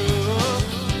the truth.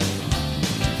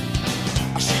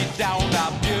 She don't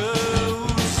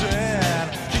abuse it.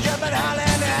 You've been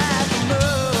hollering at the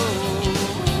moon.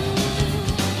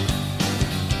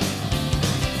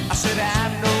 I said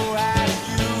I know how to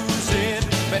use it,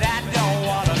 but I don't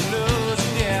want to lose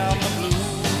it in the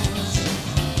blues.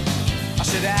 I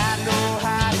said I know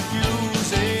how to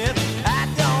use it, I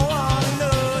don't want to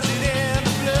lose it in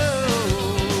the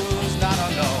blues. No, no,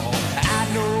 no, I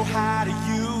know how to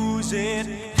use it,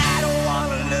 I don't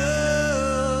want to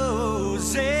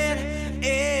lose it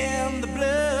in the blues.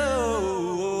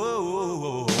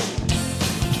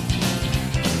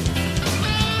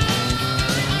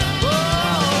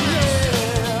 Oh,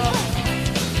 yeah.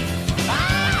 Ah.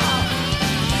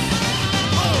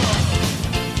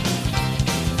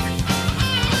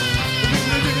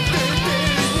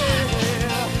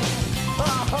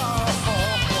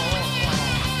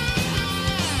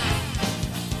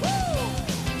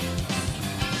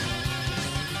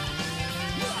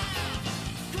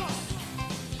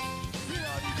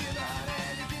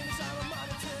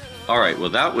 All right, well,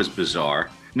 that was bizarre.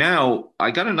 Now,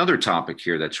 I got another topic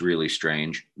here that's really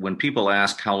strange. When people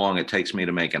ask how long it takes me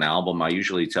to make an album, I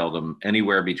usually tell them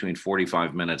anywhere between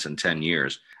 45 minutes and 10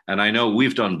 years. And I know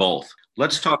we've done both.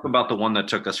 Let's talk about the one that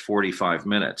took us 45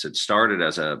 minutes. It started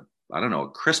as a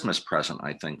Christmas present,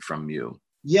 I think, from you.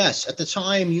 Yes, at the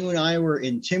time, you and I were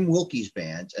in Tim Wilkie's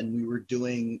band, and we were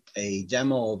doing a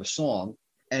demo of a song.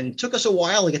 And it took us a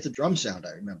while to get the drum sound,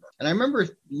 I remember. And I remember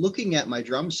looking at my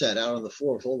drum set out on the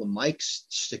floor with all the mics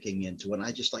sticking into it. And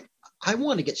I just I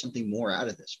want to get something more out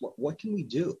of this. What can we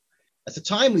do? At the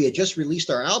time, we had just released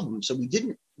our album, so we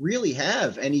didn't really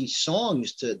have any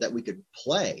songs that we could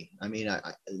play. I mean,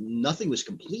 nothing was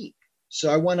complete.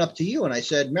 So I went up to you and I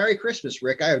said, "Merry Christmas,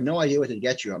 Rick. I have no idea what to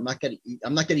get you. I'm not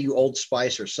getting you Old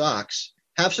Spice or socks.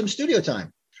 Have some studio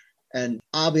time." And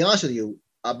I'll be honest with you,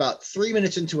 about 3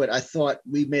 minutes into it, I thought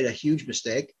we made a huge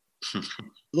mistake.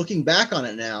 Looking back on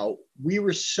it now, we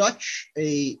were such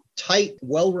a tight,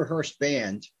 well-rehearsed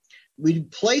band.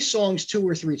 We'd play songs 2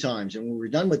 or 3 times, and when we were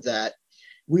done with that,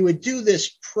 we would do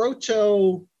this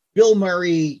proto Bill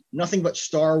Murray, nothing but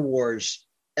Star Wars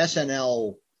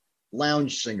SNL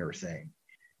lounge singer thing.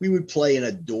 We would play in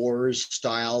a Doors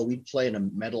style, we'd play in a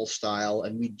metal style,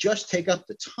 and we'd just take up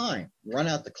the time, run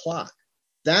out the clock.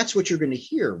 That's what you're going to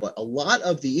hear. But a lot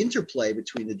of the interplay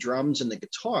between the drums and the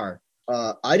guitar,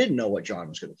 I didn't know what John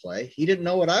was going to play. He didn't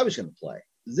know what I was going to play.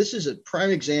 This is a prime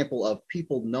example of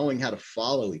people knowing how to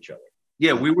follow each other.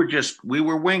 Yeah, we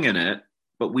were winging it,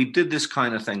 but we did this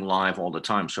kind of thing live all the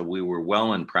time. So we were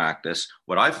well in practice.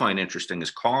 What I find interesting is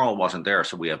Carl wasn't there,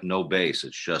 so we have no bass.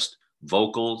 It's just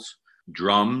vocals,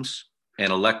 drums,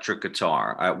 and electric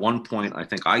guitar. At one point, I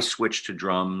think I switched to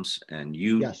drums and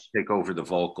you take over the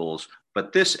vocals.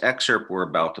 But this excerpt we're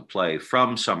about to play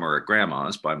from Summer at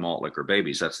Grandma's by Malt Liquor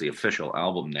Babies, that's the official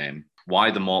album name.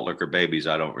 Why the Malt Liquor Babies,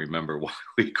 I don't remember why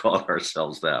we called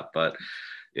ourselves that, but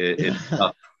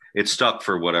it stuck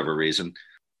for whatever reason.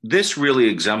 This really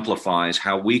exemplifies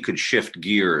how we could shift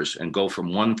gears and go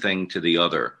from one thing to the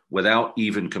other without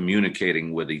even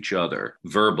communicating with each other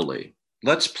verbally.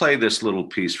 Let's play this little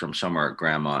piece from Summer at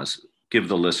Grandma's, give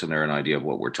the listener an idea of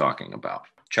what we're talking about.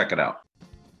 Check it out.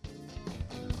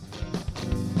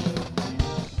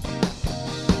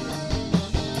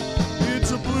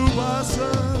 It's a blue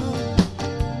blossom,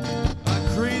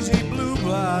 a crazy blue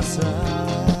blossom.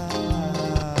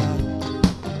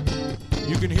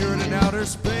 You can hear it in outer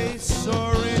space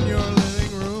or in your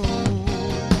living room,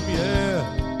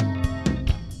 yeah.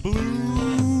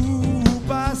 Blue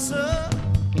blossom,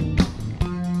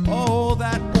 oh,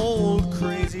 that old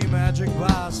crazy magic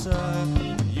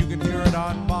blossom. You can hear it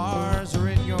on Mars or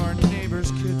in your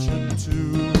neighbor's kitchen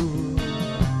too.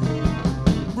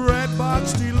 Bread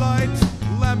box delight,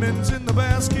 lemons in the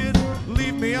basket.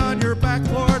 Leave me on your back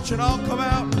porch and I'll come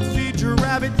out and feed your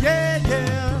rabbit. Yeah,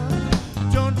 yeah.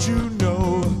 Don't you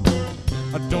know?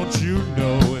 Don't you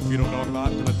know? If you don't know, I'm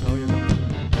not gonna tell you.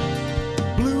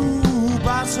 Blue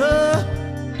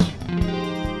blossom,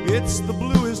 it's the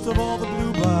bluest of all the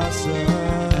blue blossoms.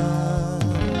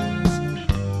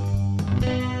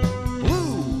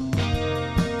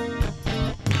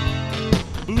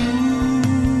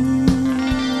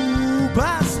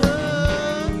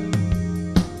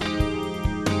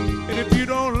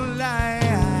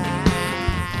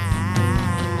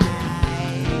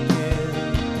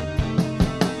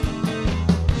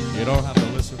 You don't have to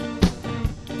listen.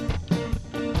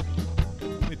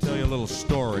 Let me tell you a little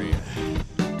story.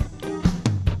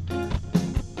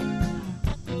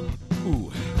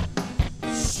 Ooh,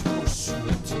 so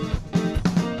sweet.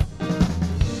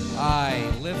 I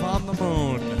live on the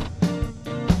moon.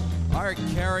 I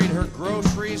carried her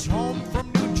groceries home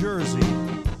from New Jersey.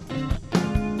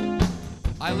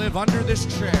 I live under this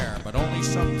chair, but only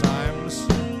sometimes.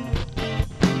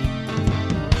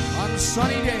 On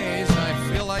sunny days,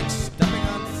 I feel like stepping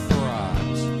on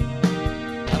frogs.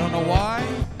 I don't know why.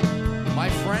 My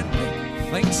friend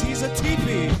thinks he's a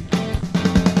teepee.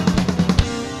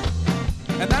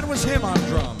 And that was him on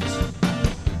drums.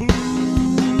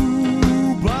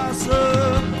 Blue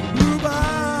blossom, blue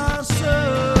blossom.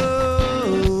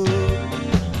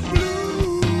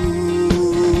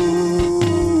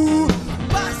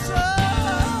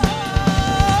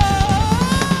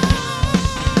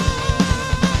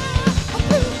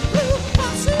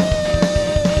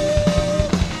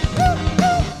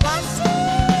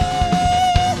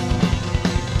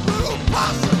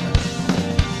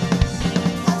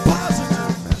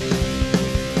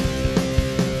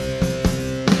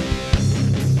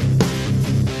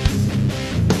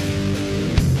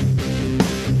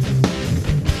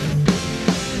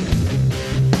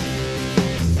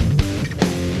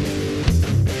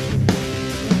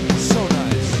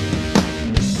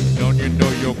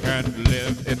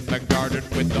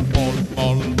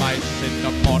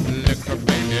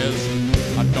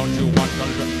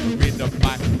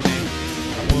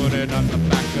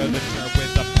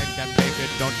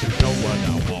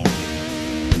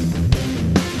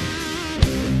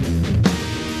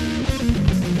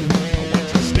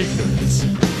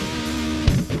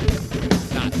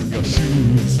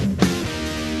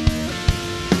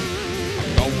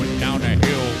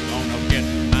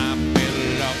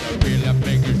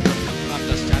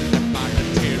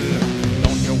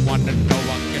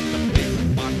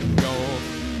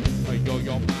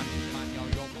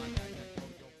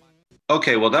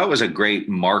 Okay, well, that was a great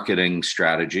marketing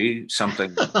strategy,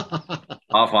 something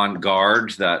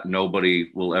avant-garde that nobody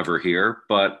will ever hear,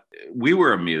 but we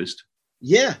were amused.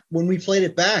 Yeah, when we played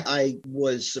it back, I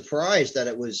was surprised that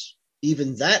it was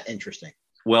even that interesting.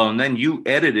 Well, and then you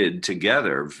edited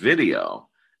together video,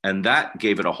 and that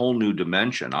gave it a whole new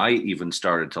dimension. I even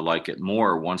started to like it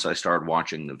more once I started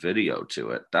watching the video to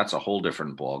it. That's a whole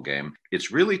different ball game. It's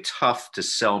really tough to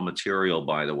sell material,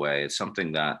 by the way. It's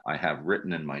something that I have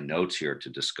written in my notes here to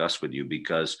discuss with you,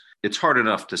 because it's hard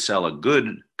enough to sell a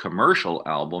good commercial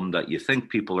album that you think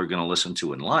people are going to listen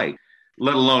to and like,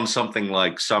 let alone something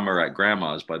like Summer at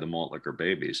Grandma's by the Malt Liquor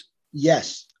Babies.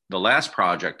 Yes. The last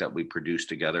project that we produced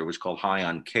together was called High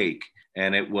on Cake,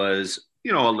 and it was,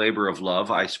 you know, a labor of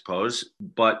love, I suppose,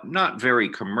 but not very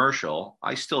commercial.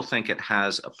 I still think it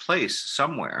has a place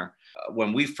somewhere.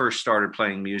 When we first started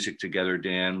playing music together,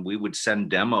 Dan, we would send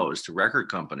demos to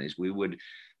record companies. We would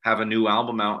have a new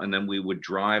album out, and then we would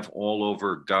drive all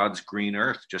over God's green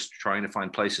earth, just trying to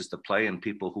find places to play and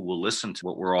people who will listen to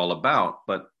what we're all about.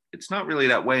 But it's not really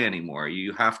that way anymore.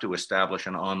 You have to establish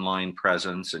an online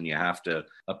presence, and you have to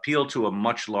appeal to a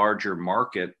much larger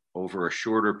market over a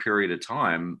shorter period of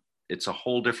time. It's a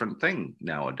whole different thing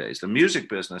nowadays. The music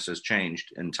business has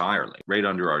changed entirely, right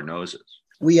under our noses.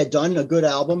 We had done a good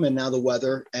album, and Now the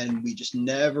Weather, and we just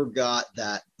never got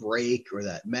that break or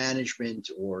that management,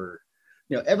 or,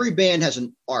 you know, every band has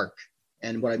an arc.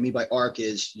 And what I mean by arc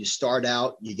is you start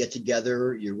out, you get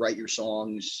together, you write your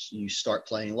songs, you start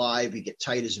playing live, you get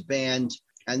tight as a band.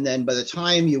 And then by the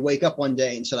time you wake up one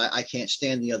day and said, I can't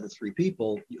stand the other three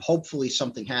people, hopefully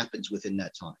something happens within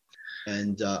that time.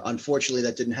 And unfortunately,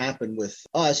 that didn't happen with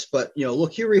us. But, you know,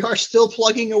 look, here we are still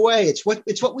plugging away. It's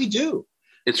what we do.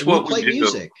 It's what we play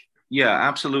music. Yeah,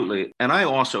 absolutely. And I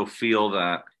also feel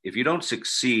that if you don't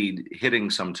succeed hitting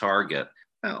some target,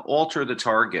 alter the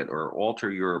target or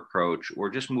alter your approach, or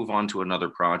just move on to another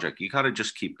project. You got to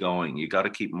just keep going. You got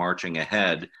to keep marching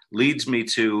ahead. Leads me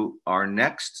to our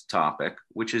next topic,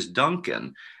 which is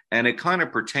Duncan. And it kind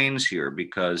of pertains here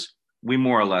because we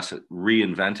more or less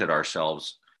reinvented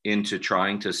ourselves into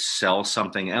trying to sell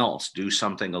something else, do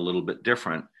something a little bit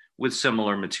different with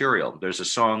similar material. There's a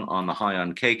song on the High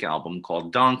on Cake album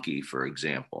called Donkey, for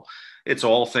example. It's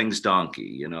all things donkey,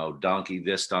 you know, donkey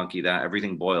this, donkey that,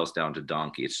 everything boils down to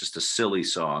donkey. It's just a silly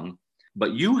song.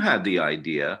 But you had the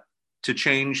idea to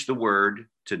change the word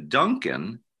to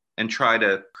Duncan and try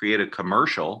to create a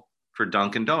commercial for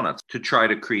Dunkin' Donuts, to try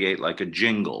to create like a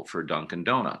jingle for Dunkin'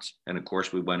 Donuts. And of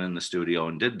course, we went in the studio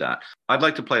and did that. I'd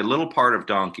like to play a little part of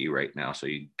Donkey right now so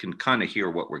you can kind of hear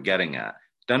what we're getting at.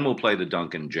 Then we'll play the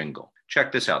Dunkin' jingle.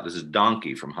 Check this out. This is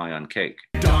Donkey from High on Cake.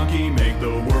 Donkey, make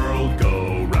the world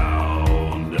go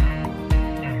round.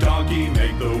 Donkey,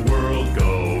 make the world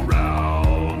go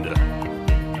round.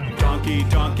 Donkey,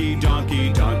 donkey,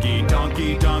 donkey, donkey,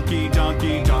 donkey, donkey,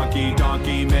 donkey, donkey,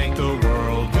 donkey, make the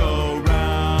world go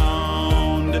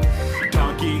round.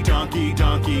 Donkey, donkey,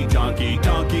 donkey, donkey,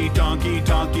 donkey, donkey,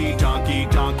 donkey, donkey,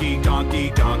 donkey, donkey,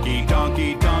 donkey,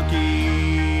 donkey, donkey.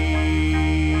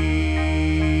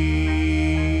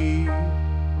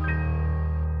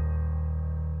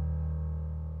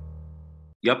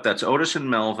 Yep, that's Otis and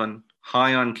Melvin.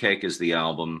 High on Cake is the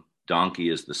album. Donkey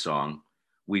is the song.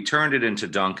 We turned it into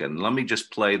Duncan. Let me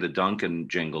just play the Duncan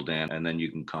jingle, Dan, and then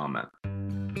you can comment.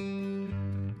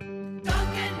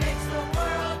 Duncan makes the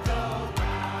world go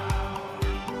round.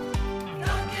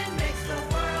 Duncan makes the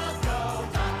world go.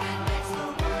 Duncan makes the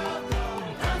world go.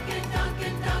 Duncan,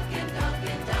 Duncan, Duncan,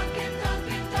 Duncan, Duncan,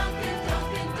 Duncan, Duncan,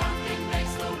 Duncan, Duncan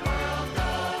makes the world go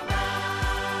round.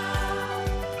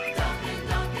 Duncan,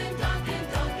 Duncan, Duncan,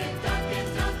 Duncan, Duncan,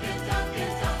 Duncan,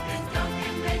 Duncan, Duncan,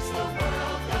 Duncan makes the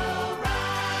world go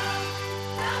round.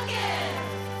 Duncan.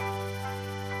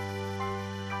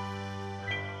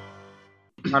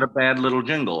 Not a bad little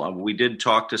jingle. We did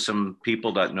talk to some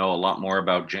people that know a lot more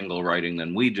about jingle writing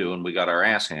than we do, and we got our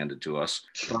ass handed to us.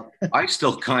 But I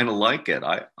still kind of like it.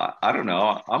 I don't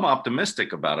know. I'm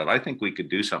optimistic about it. I think we could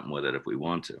do something with it if we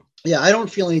want to. Yeah, I don't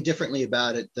feel any differently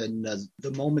about it than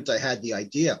the moment I had the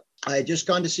idea. I had just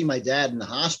gone to see my dad in the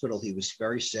hospital. He was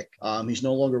very sick. He's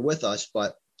no longer with us,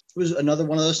 but it was another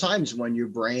one of those times when your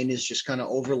brain is just kind of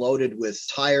overloaded with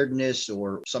tiredness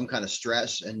or some kind of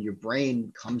stress, and your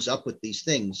brain comes up with these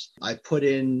things. I put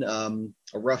in a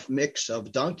rough mix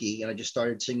of Donkey, and I just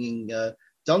started singing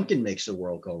Duncan Makes the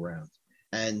World Go Round.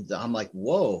 And I'm like,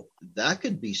 whoa, that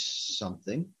could be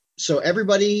something. So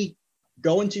everybody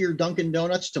go into your Dunkin'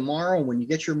 Donuts tomorrow, and when you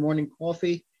get your morning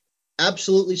coffee,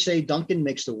 absolutely say Duncan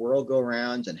makes the world go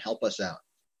round and help us out.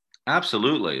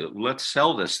 Absolutely. Let's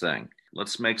sell this thing.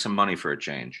 Let's make some money for a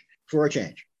change. For a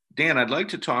change. Dan, I'd like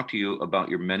to talk to you about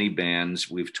your many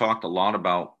bands. We've talked a lot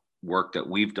about work that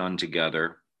we've done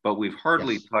together, but we've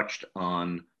hardly touched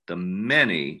on the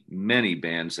many, many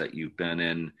bands that you've been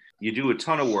in. You do a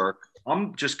ton of work.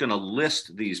 I'm just going to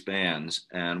list these bands,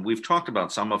 and we've talked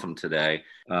about some of them today.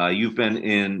 You've been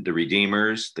in the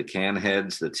Redeemers, the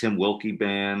Canheads, the Tim Wilkie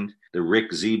Band, the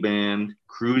Rick Z Band,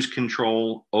 Cruise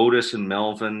Control, Otis and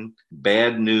Melvin,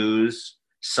 Bad News,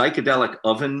 Psychedelic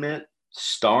Oven Mitt,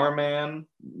 Starman,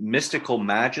 Mystical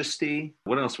Majesty.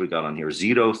 What else we got on here?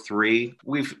 Zito 3.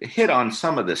 We've hit on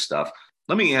some of this stuff.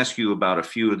 Let me ask you about a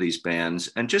few of these bands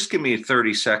and just give me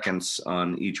 30 seconds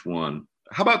on each one.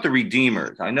 How about the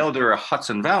Redeemers? I know they're a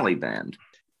Hudson Valley band.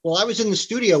 Well, I was in the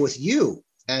studio with you,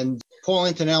 and Paul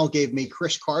Antonell gave me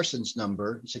Chris Carson's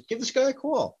number. He said, give this guy a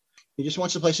call. He just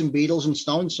wants to play some Beatles and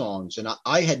Stone songs. And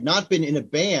I had not been in a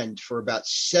band for about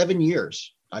 7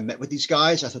 years. I met with these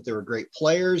guys. I thought they were great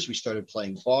players. We started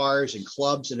playing bars and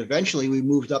clubs, and eventually we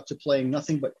moved up to playing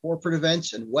nothing but corporate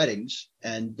events and weddings.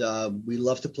 And we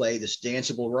love to play this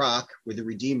danceable rock with the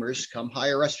Redeemers. Come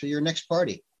hire us for your next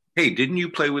party. Hey, didn't you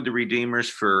play with the Redeemers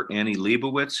for Annie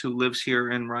Leibovitz, who lives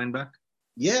here in Rhinebeck?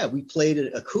 Yeah, we played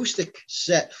an acoustic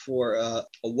set for a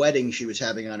wedding she was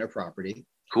having on her property.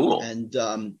 Cool.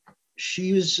 And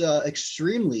she was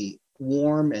extremely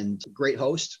warm and great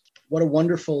host. What a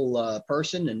wonderful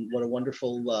person, and what a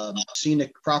wonderful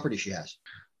scenic property she has.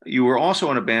 You were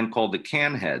also in a band called the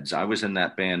Canheads. I was in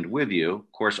that band with you.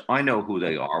 Of course, I know who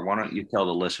they are. Why don't you tell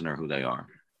the listener who they are?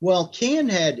 Well,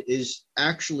 Canhead is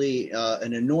actually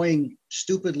an annoying,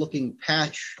 stupid-looking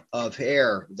patch of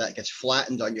hair that gets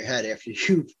flattened on your head after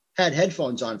you've had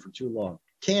headphones on for too long.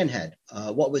 Canhead.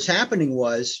 What was happening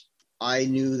was I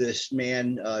knew this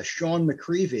man, Sean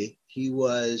McCreevy. He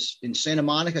was in Santa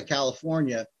Monica,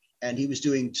 California, and he was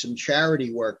doing some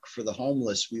charity work for the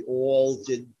homeless. We all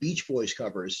did Beach Boys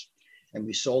covers, and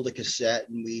we sold a cassette,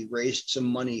 and we raised some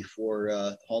money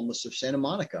for homeless of Santa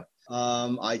Monica.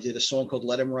 I did a song called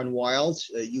Let 'Em Run Wild.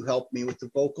 You helped me with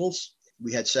the vocals.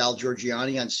 We had Sal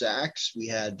Giorgiani on sax. We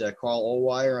had Carl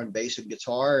Olweier on bass and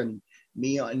guitar, and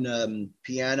me on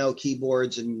piano,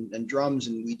 keyboards, and drums,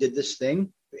 and we did this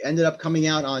thing. We ended up coming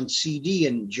out on CD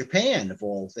in Japan, of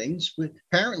all things. But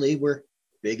apparently, we're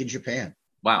big in Japan.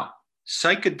 Wow.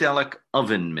 Psychedelic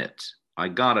Oven Mitt. I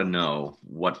got to know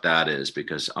what that is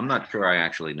because I'm not sure I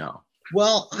actually know.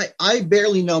 Well, I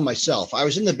barely know myself. I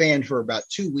was in the band for about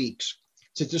 2 weeks.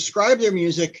 To describe their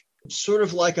music, sort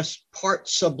of like a part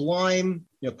Sublime,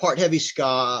 part heavy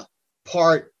ska,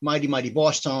 part Mighty Mighty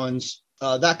Boss Tones,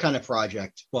 that kind of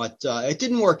project. But it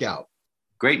didn't work out.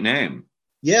 Great name.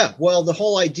 Yeah, well, the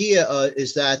whole idea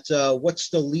is that what's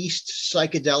the least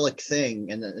psychedelic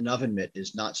thing? And an oven mitt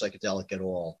is not psychedelic at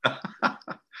all.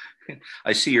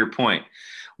 I see your point.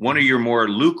 One of your more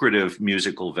lucrative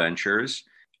musical ventures,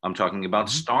 I'm talking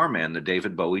about Starman, the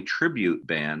David Bowie tribute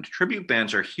band. Tribute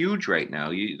bands are huge right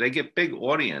now. They get big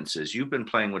audiences. You've been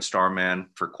playing with Starman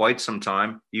for quite some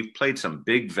time. You've played some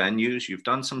big venues. You've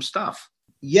done some stuff.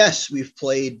 Yes, we've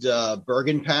played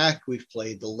Bergen Pack. We've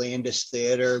played the Landis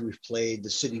Theater. We've played the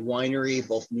City Winery,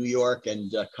 both New York,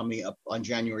 and coming up on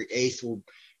January 8th, we'll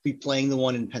be playing the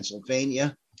one in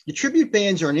Pennsylvania. The tribute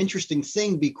bands are an interesting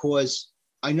thing because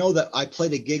I know that I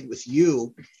played a gig with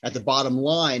you at the Bottom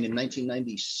Line in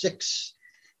 1996.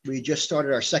 We just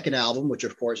started our second album, which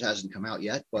of course hasn't come out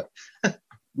yet, but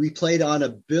we played on a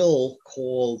bill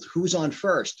called Who's On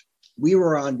First? We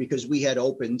were on because we had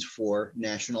opened for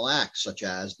national acts, such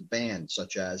as the band,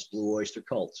 such as Blue Oyster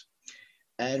Cult.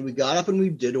 And we got up and we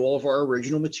did all of our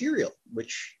original material,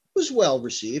 which was well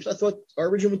received. I thought our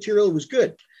original material was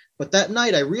good. But that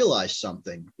night I realized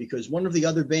something because one of the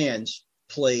other bands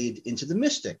played Into the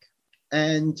Mystic.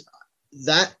 And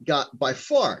that got by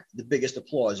far the biggest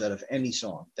applause out of any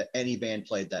song that any band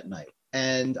played that night.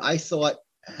 And I thought,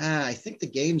 I think the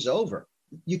game's over.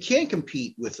 You can't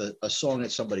compete with a song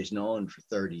that somebody's known for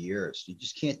 30 years. You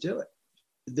just can't do it.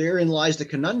 Therein lies the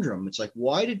conundrum. It's like,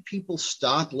 why did people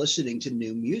stop listening to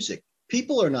new music?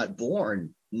 People are not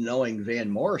born knowing Van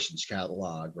Morrison's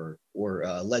catalog or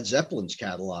Led Zeppelin's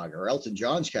catalog or Elton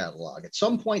John's catalog. At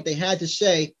some point, they had to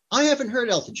say, I haven't heard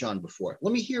Elton John before.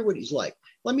 Let me hear what he's like.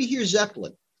 Let me hear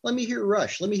Zeppelin. Let me hear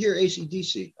Rush. Let me hear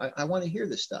AC/DC. I want to hear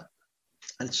this stuff.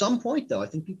 And at some point, though, I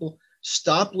think people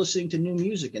stop listening to new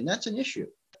music, and that's an issue.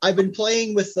 I've been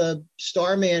playing with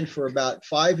Starman for about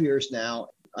 5 years now.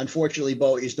 Unfortunately,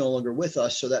 Bowie is no longer with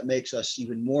us, so that makes us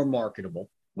even more marketable.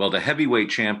 Well, the heavyweight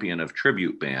champion of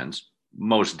tribute bands,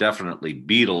 most definitely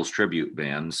Beatles tribute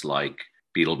bands like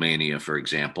Beatlemania, for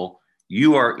example,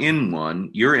 you are in one.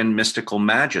 You're in Mystical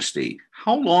Majesty.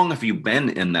 How long have you been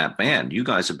in that band? You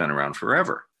guys have been around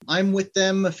forever. I'm with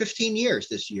them 15 years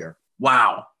this year.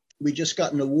 Wow. We just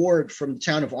got an award from the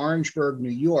town of Orangeburg, New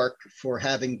York, for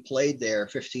having played there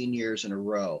 15 years in a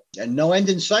row. And no end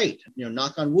in sight.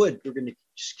 Knock on wood, we're going to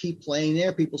just keep playing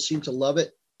there. People seem to love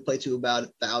it. We play to about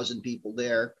 1,000 people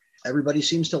there. Everybody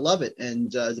seems to love it.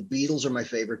 And the Beatles are my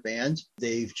favorite band.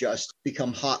 They've just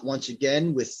become hot once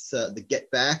again with the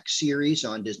Get Back series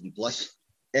on Disney Plus.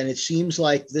 And it seems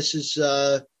like this is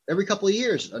every couple of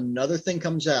years, another thing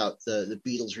comes out. The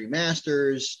Beatles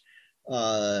remasters,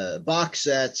 box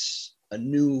sets, a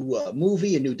new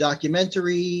movie, a new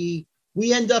documentary.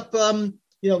 We end up,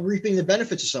 reaping the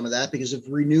benefits of some of that because of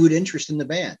renewed interest in the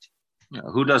band. Yeah,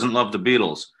 who doesn't love the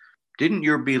Beatles? Didn't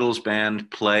your Beatles band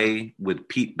play with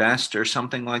Pete Best or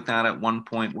something like that at one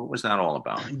point? What was that all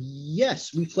about?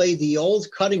 Yes, we played the old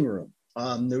cutting room.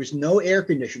 There was no air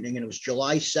conditioning, and it was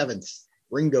July 7th,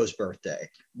 Ringo's birthday.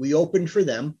 We opened for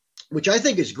them, which I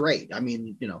think is great. I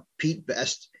mean, Pete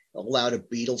Best allowed a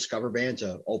Beatles cover band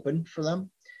to open for them.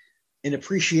 In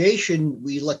appreciation,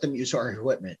 we let them use our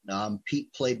equipment.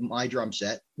 Pete played my drum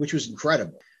set, which was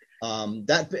incredible.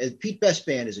 That Pete Best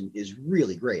band is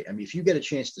really great. I mean, if you get a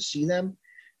chance to see them,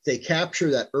 they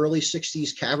capture that early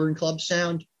 60s Cavern Club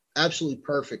sound absolutely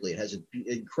perfectly. It has an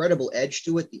incredible edge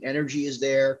to it. The energy is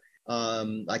there.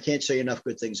 I can't say enough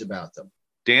good things about them.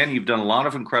 Dan, you've done a lot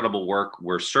of incredible work.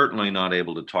 We're certainly not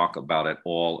able to talk about it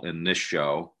all in this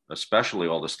show, especially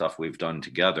all the stuff we've done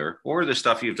together or the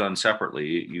stuff you've done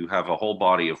separately. You have a whole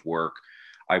body of work.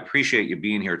 I appreciate you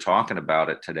being here talking about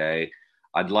it today.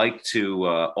 I'd like to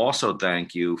also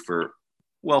thank you for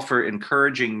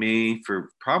encouraging me, for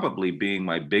probably being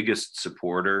my biggest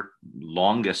supporter,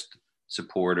 longest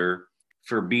supporter,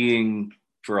 for being,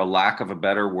 for a lack of a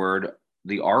better word,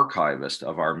 the archivist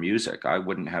of our music. I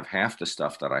wouldn't have half the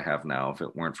stuff that I have now if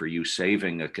it weren't for you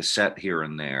saving a cassette here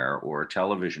and there, or a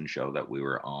television show that we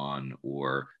were on,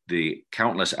 or the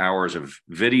countless hours of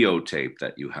videotape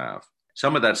that you have.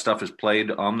 Some of that stuff is played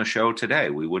on the show today.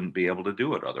 We wouldn't be able to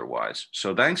do it otherwise.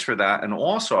 So thanks for that. And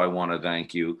also, I want to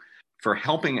thank you for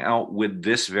helping out with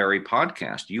this very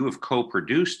podcast. You have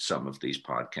co-produced some of these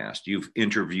podcasts. You've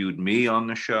interviewed me on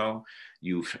the show.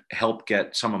 You've helped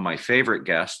get some of my favorite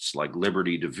guests like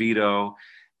Liberty DeVito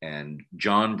and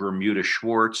John Bermuda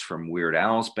Schwartz from Weird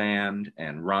Al's band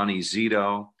and Ronnie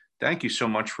Zito. Thank you so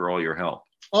much for all your help.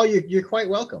 Oh, you're quite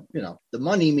welcome. The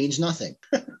money means nothing.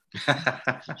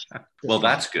 Well,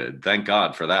 that's good. Thank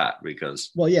God for that, because...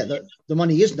 Well, yeah, the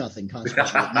money is nothing.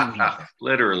 Consequently, it means nothing.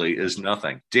 Literally is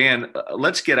nothing. Dan,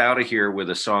 let's get out of here with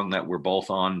a song that we're both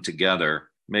on together.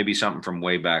 Maybe something from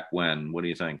way back when. What do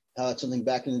you think? Something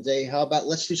back in the day. How about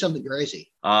let's do something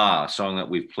crazy? A song that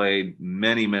we've played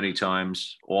many, many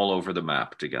times all over the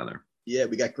map together. Yeah,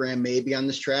 we got Graham Mabey on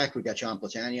this track. We got John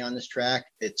Platania on this track.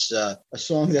 It's a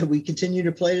song that we continue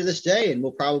to play to this day, and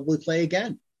we'll probably play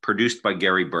again. Produced by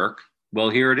Gary Burke. Well,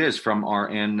 here it is from our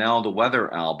And Now the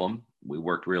Weather album. We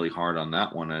worked really hard on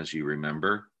that one, as you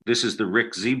remember. This is the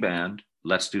Rick Z Band.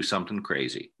 Let's Do Something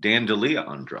Crazy. Dan D'Elia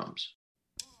on drums.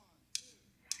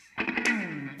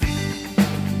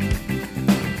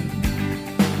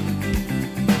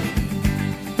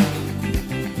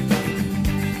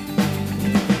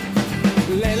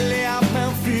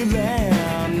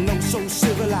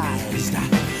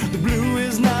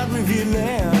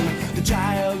 revealing the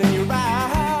child in your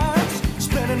eyes.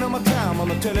 Spending all my time on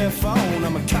the telephone,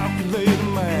 I'm a calculated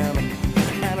man,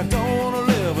 and I don't want to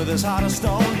live with this heart of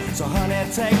stone. So honey,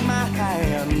 take my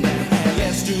hand and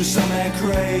let's do something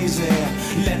crazy.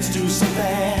 Let's do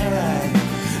something right.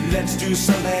 Let's do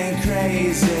something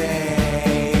crazy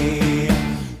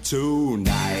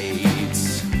tonight.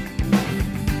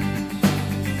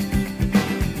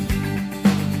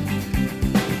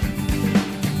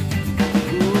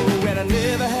 Ooh, and I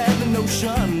never had the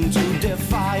notion to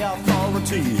defy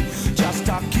authority. Just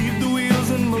to keep the wheels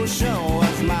in motion,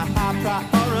 that's my high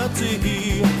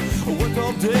priority. I work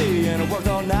all day and I work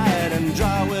all night and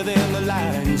draw within the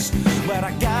lines. But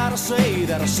I gotta say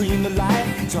that I've seen the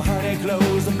light, so honey,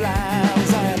 close the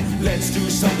blinds and let's do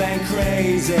something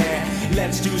crazy.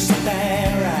 Let's do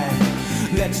something right.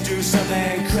 Let's do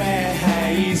something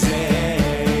crazy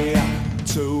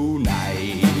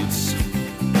tonight.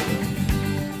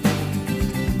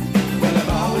 Well, I've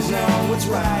always known what's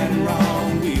right and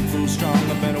wrong. Weak from strong,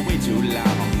 I've been away too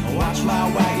long. I watch my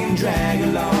wagon drag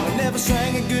along. I never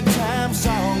sang a good time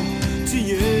song to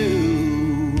you.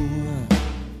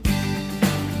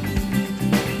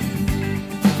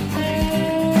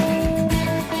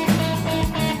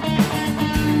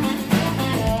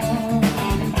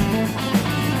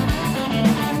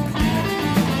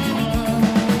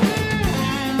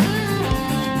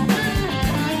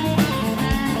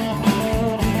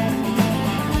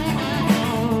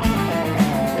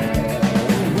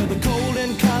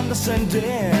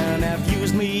 Have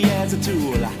used me as a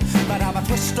tool, but I'm a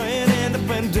twisting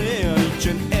independent, each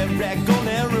and every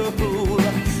golden rule.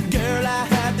 Girl, I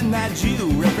had denied you a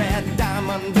red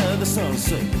diamond under the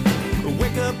sunset.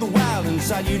 Wake up the wild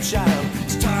inside you, child.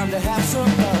 It's time to have some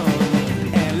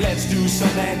fun, and let's do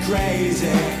something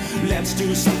crazy. Let's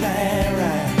do something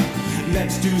right.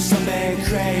 Let's do something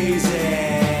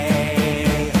crazy.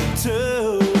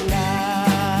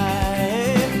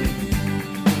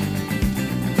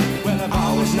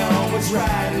 Know what's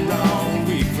right and wrong.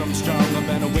 Weak from strong, I've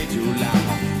been away too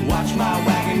long. Watch my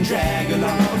wagon drag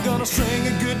along. I'm gonna sing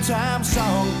a good time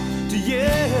song to you.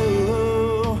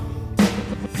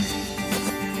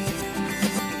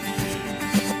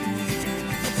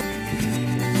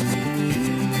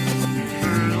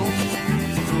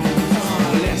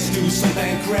 Let's do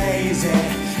something crazy.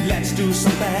 Let's do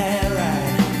something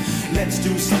right. Let's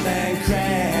do something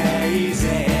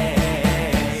crazy.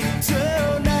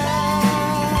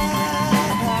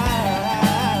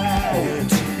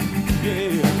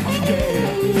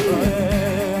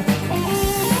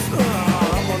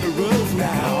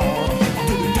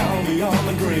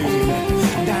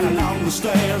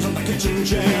 Stairs and the kitchen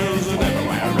chairs and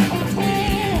everywhere in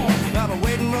between. I've been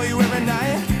waiting for you every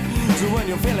night, so when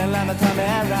you're feeling like the time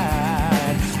is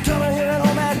right, come and hit it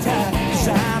on that time, 'cause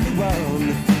I'm the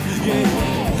one. Yeah,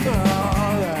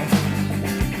 alright.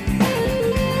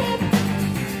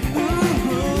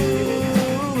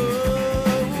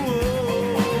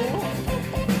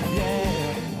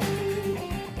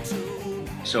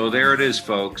 So there it is,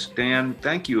 folks. Dan,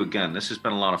 thank you again. This has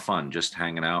been a lot of fun, just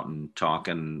hanging out and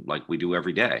talking like we do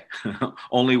every day.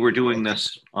 Only we're doing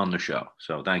this on the show.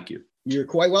 So thank you. You're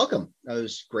quite welcome. It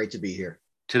was great to be here.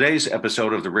 Today's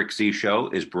episode of The Rick Z Show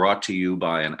is brought to you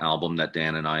by an album that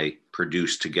Dan and I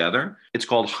produced together. It's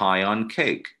called High on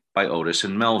Cake by Otis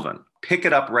and Melvin. Pick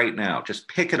it up right now. Just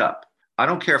pick it up. I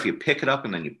don't care if you pick it up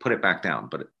and then you put it back down,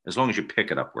 but as long as you pick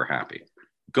it up, we're happy.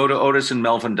 Go to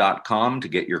otisandmelvin.com to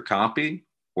get your copy,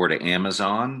 or to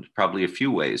Amazon, probably a few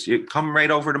ways. You come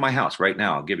right over to my house right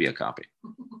now. I'll give you a copy.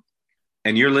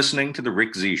 And you're listening to The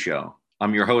Rick Z Show.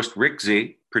 I'm your host, Rick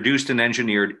Z, produced and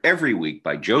engineered every week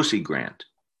by Josie Grant.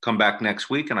 Come back next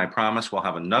week, and I promise we'll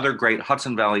have another great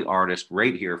Hudson Valley artist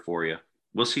right here for you.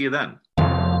 We'll see you then.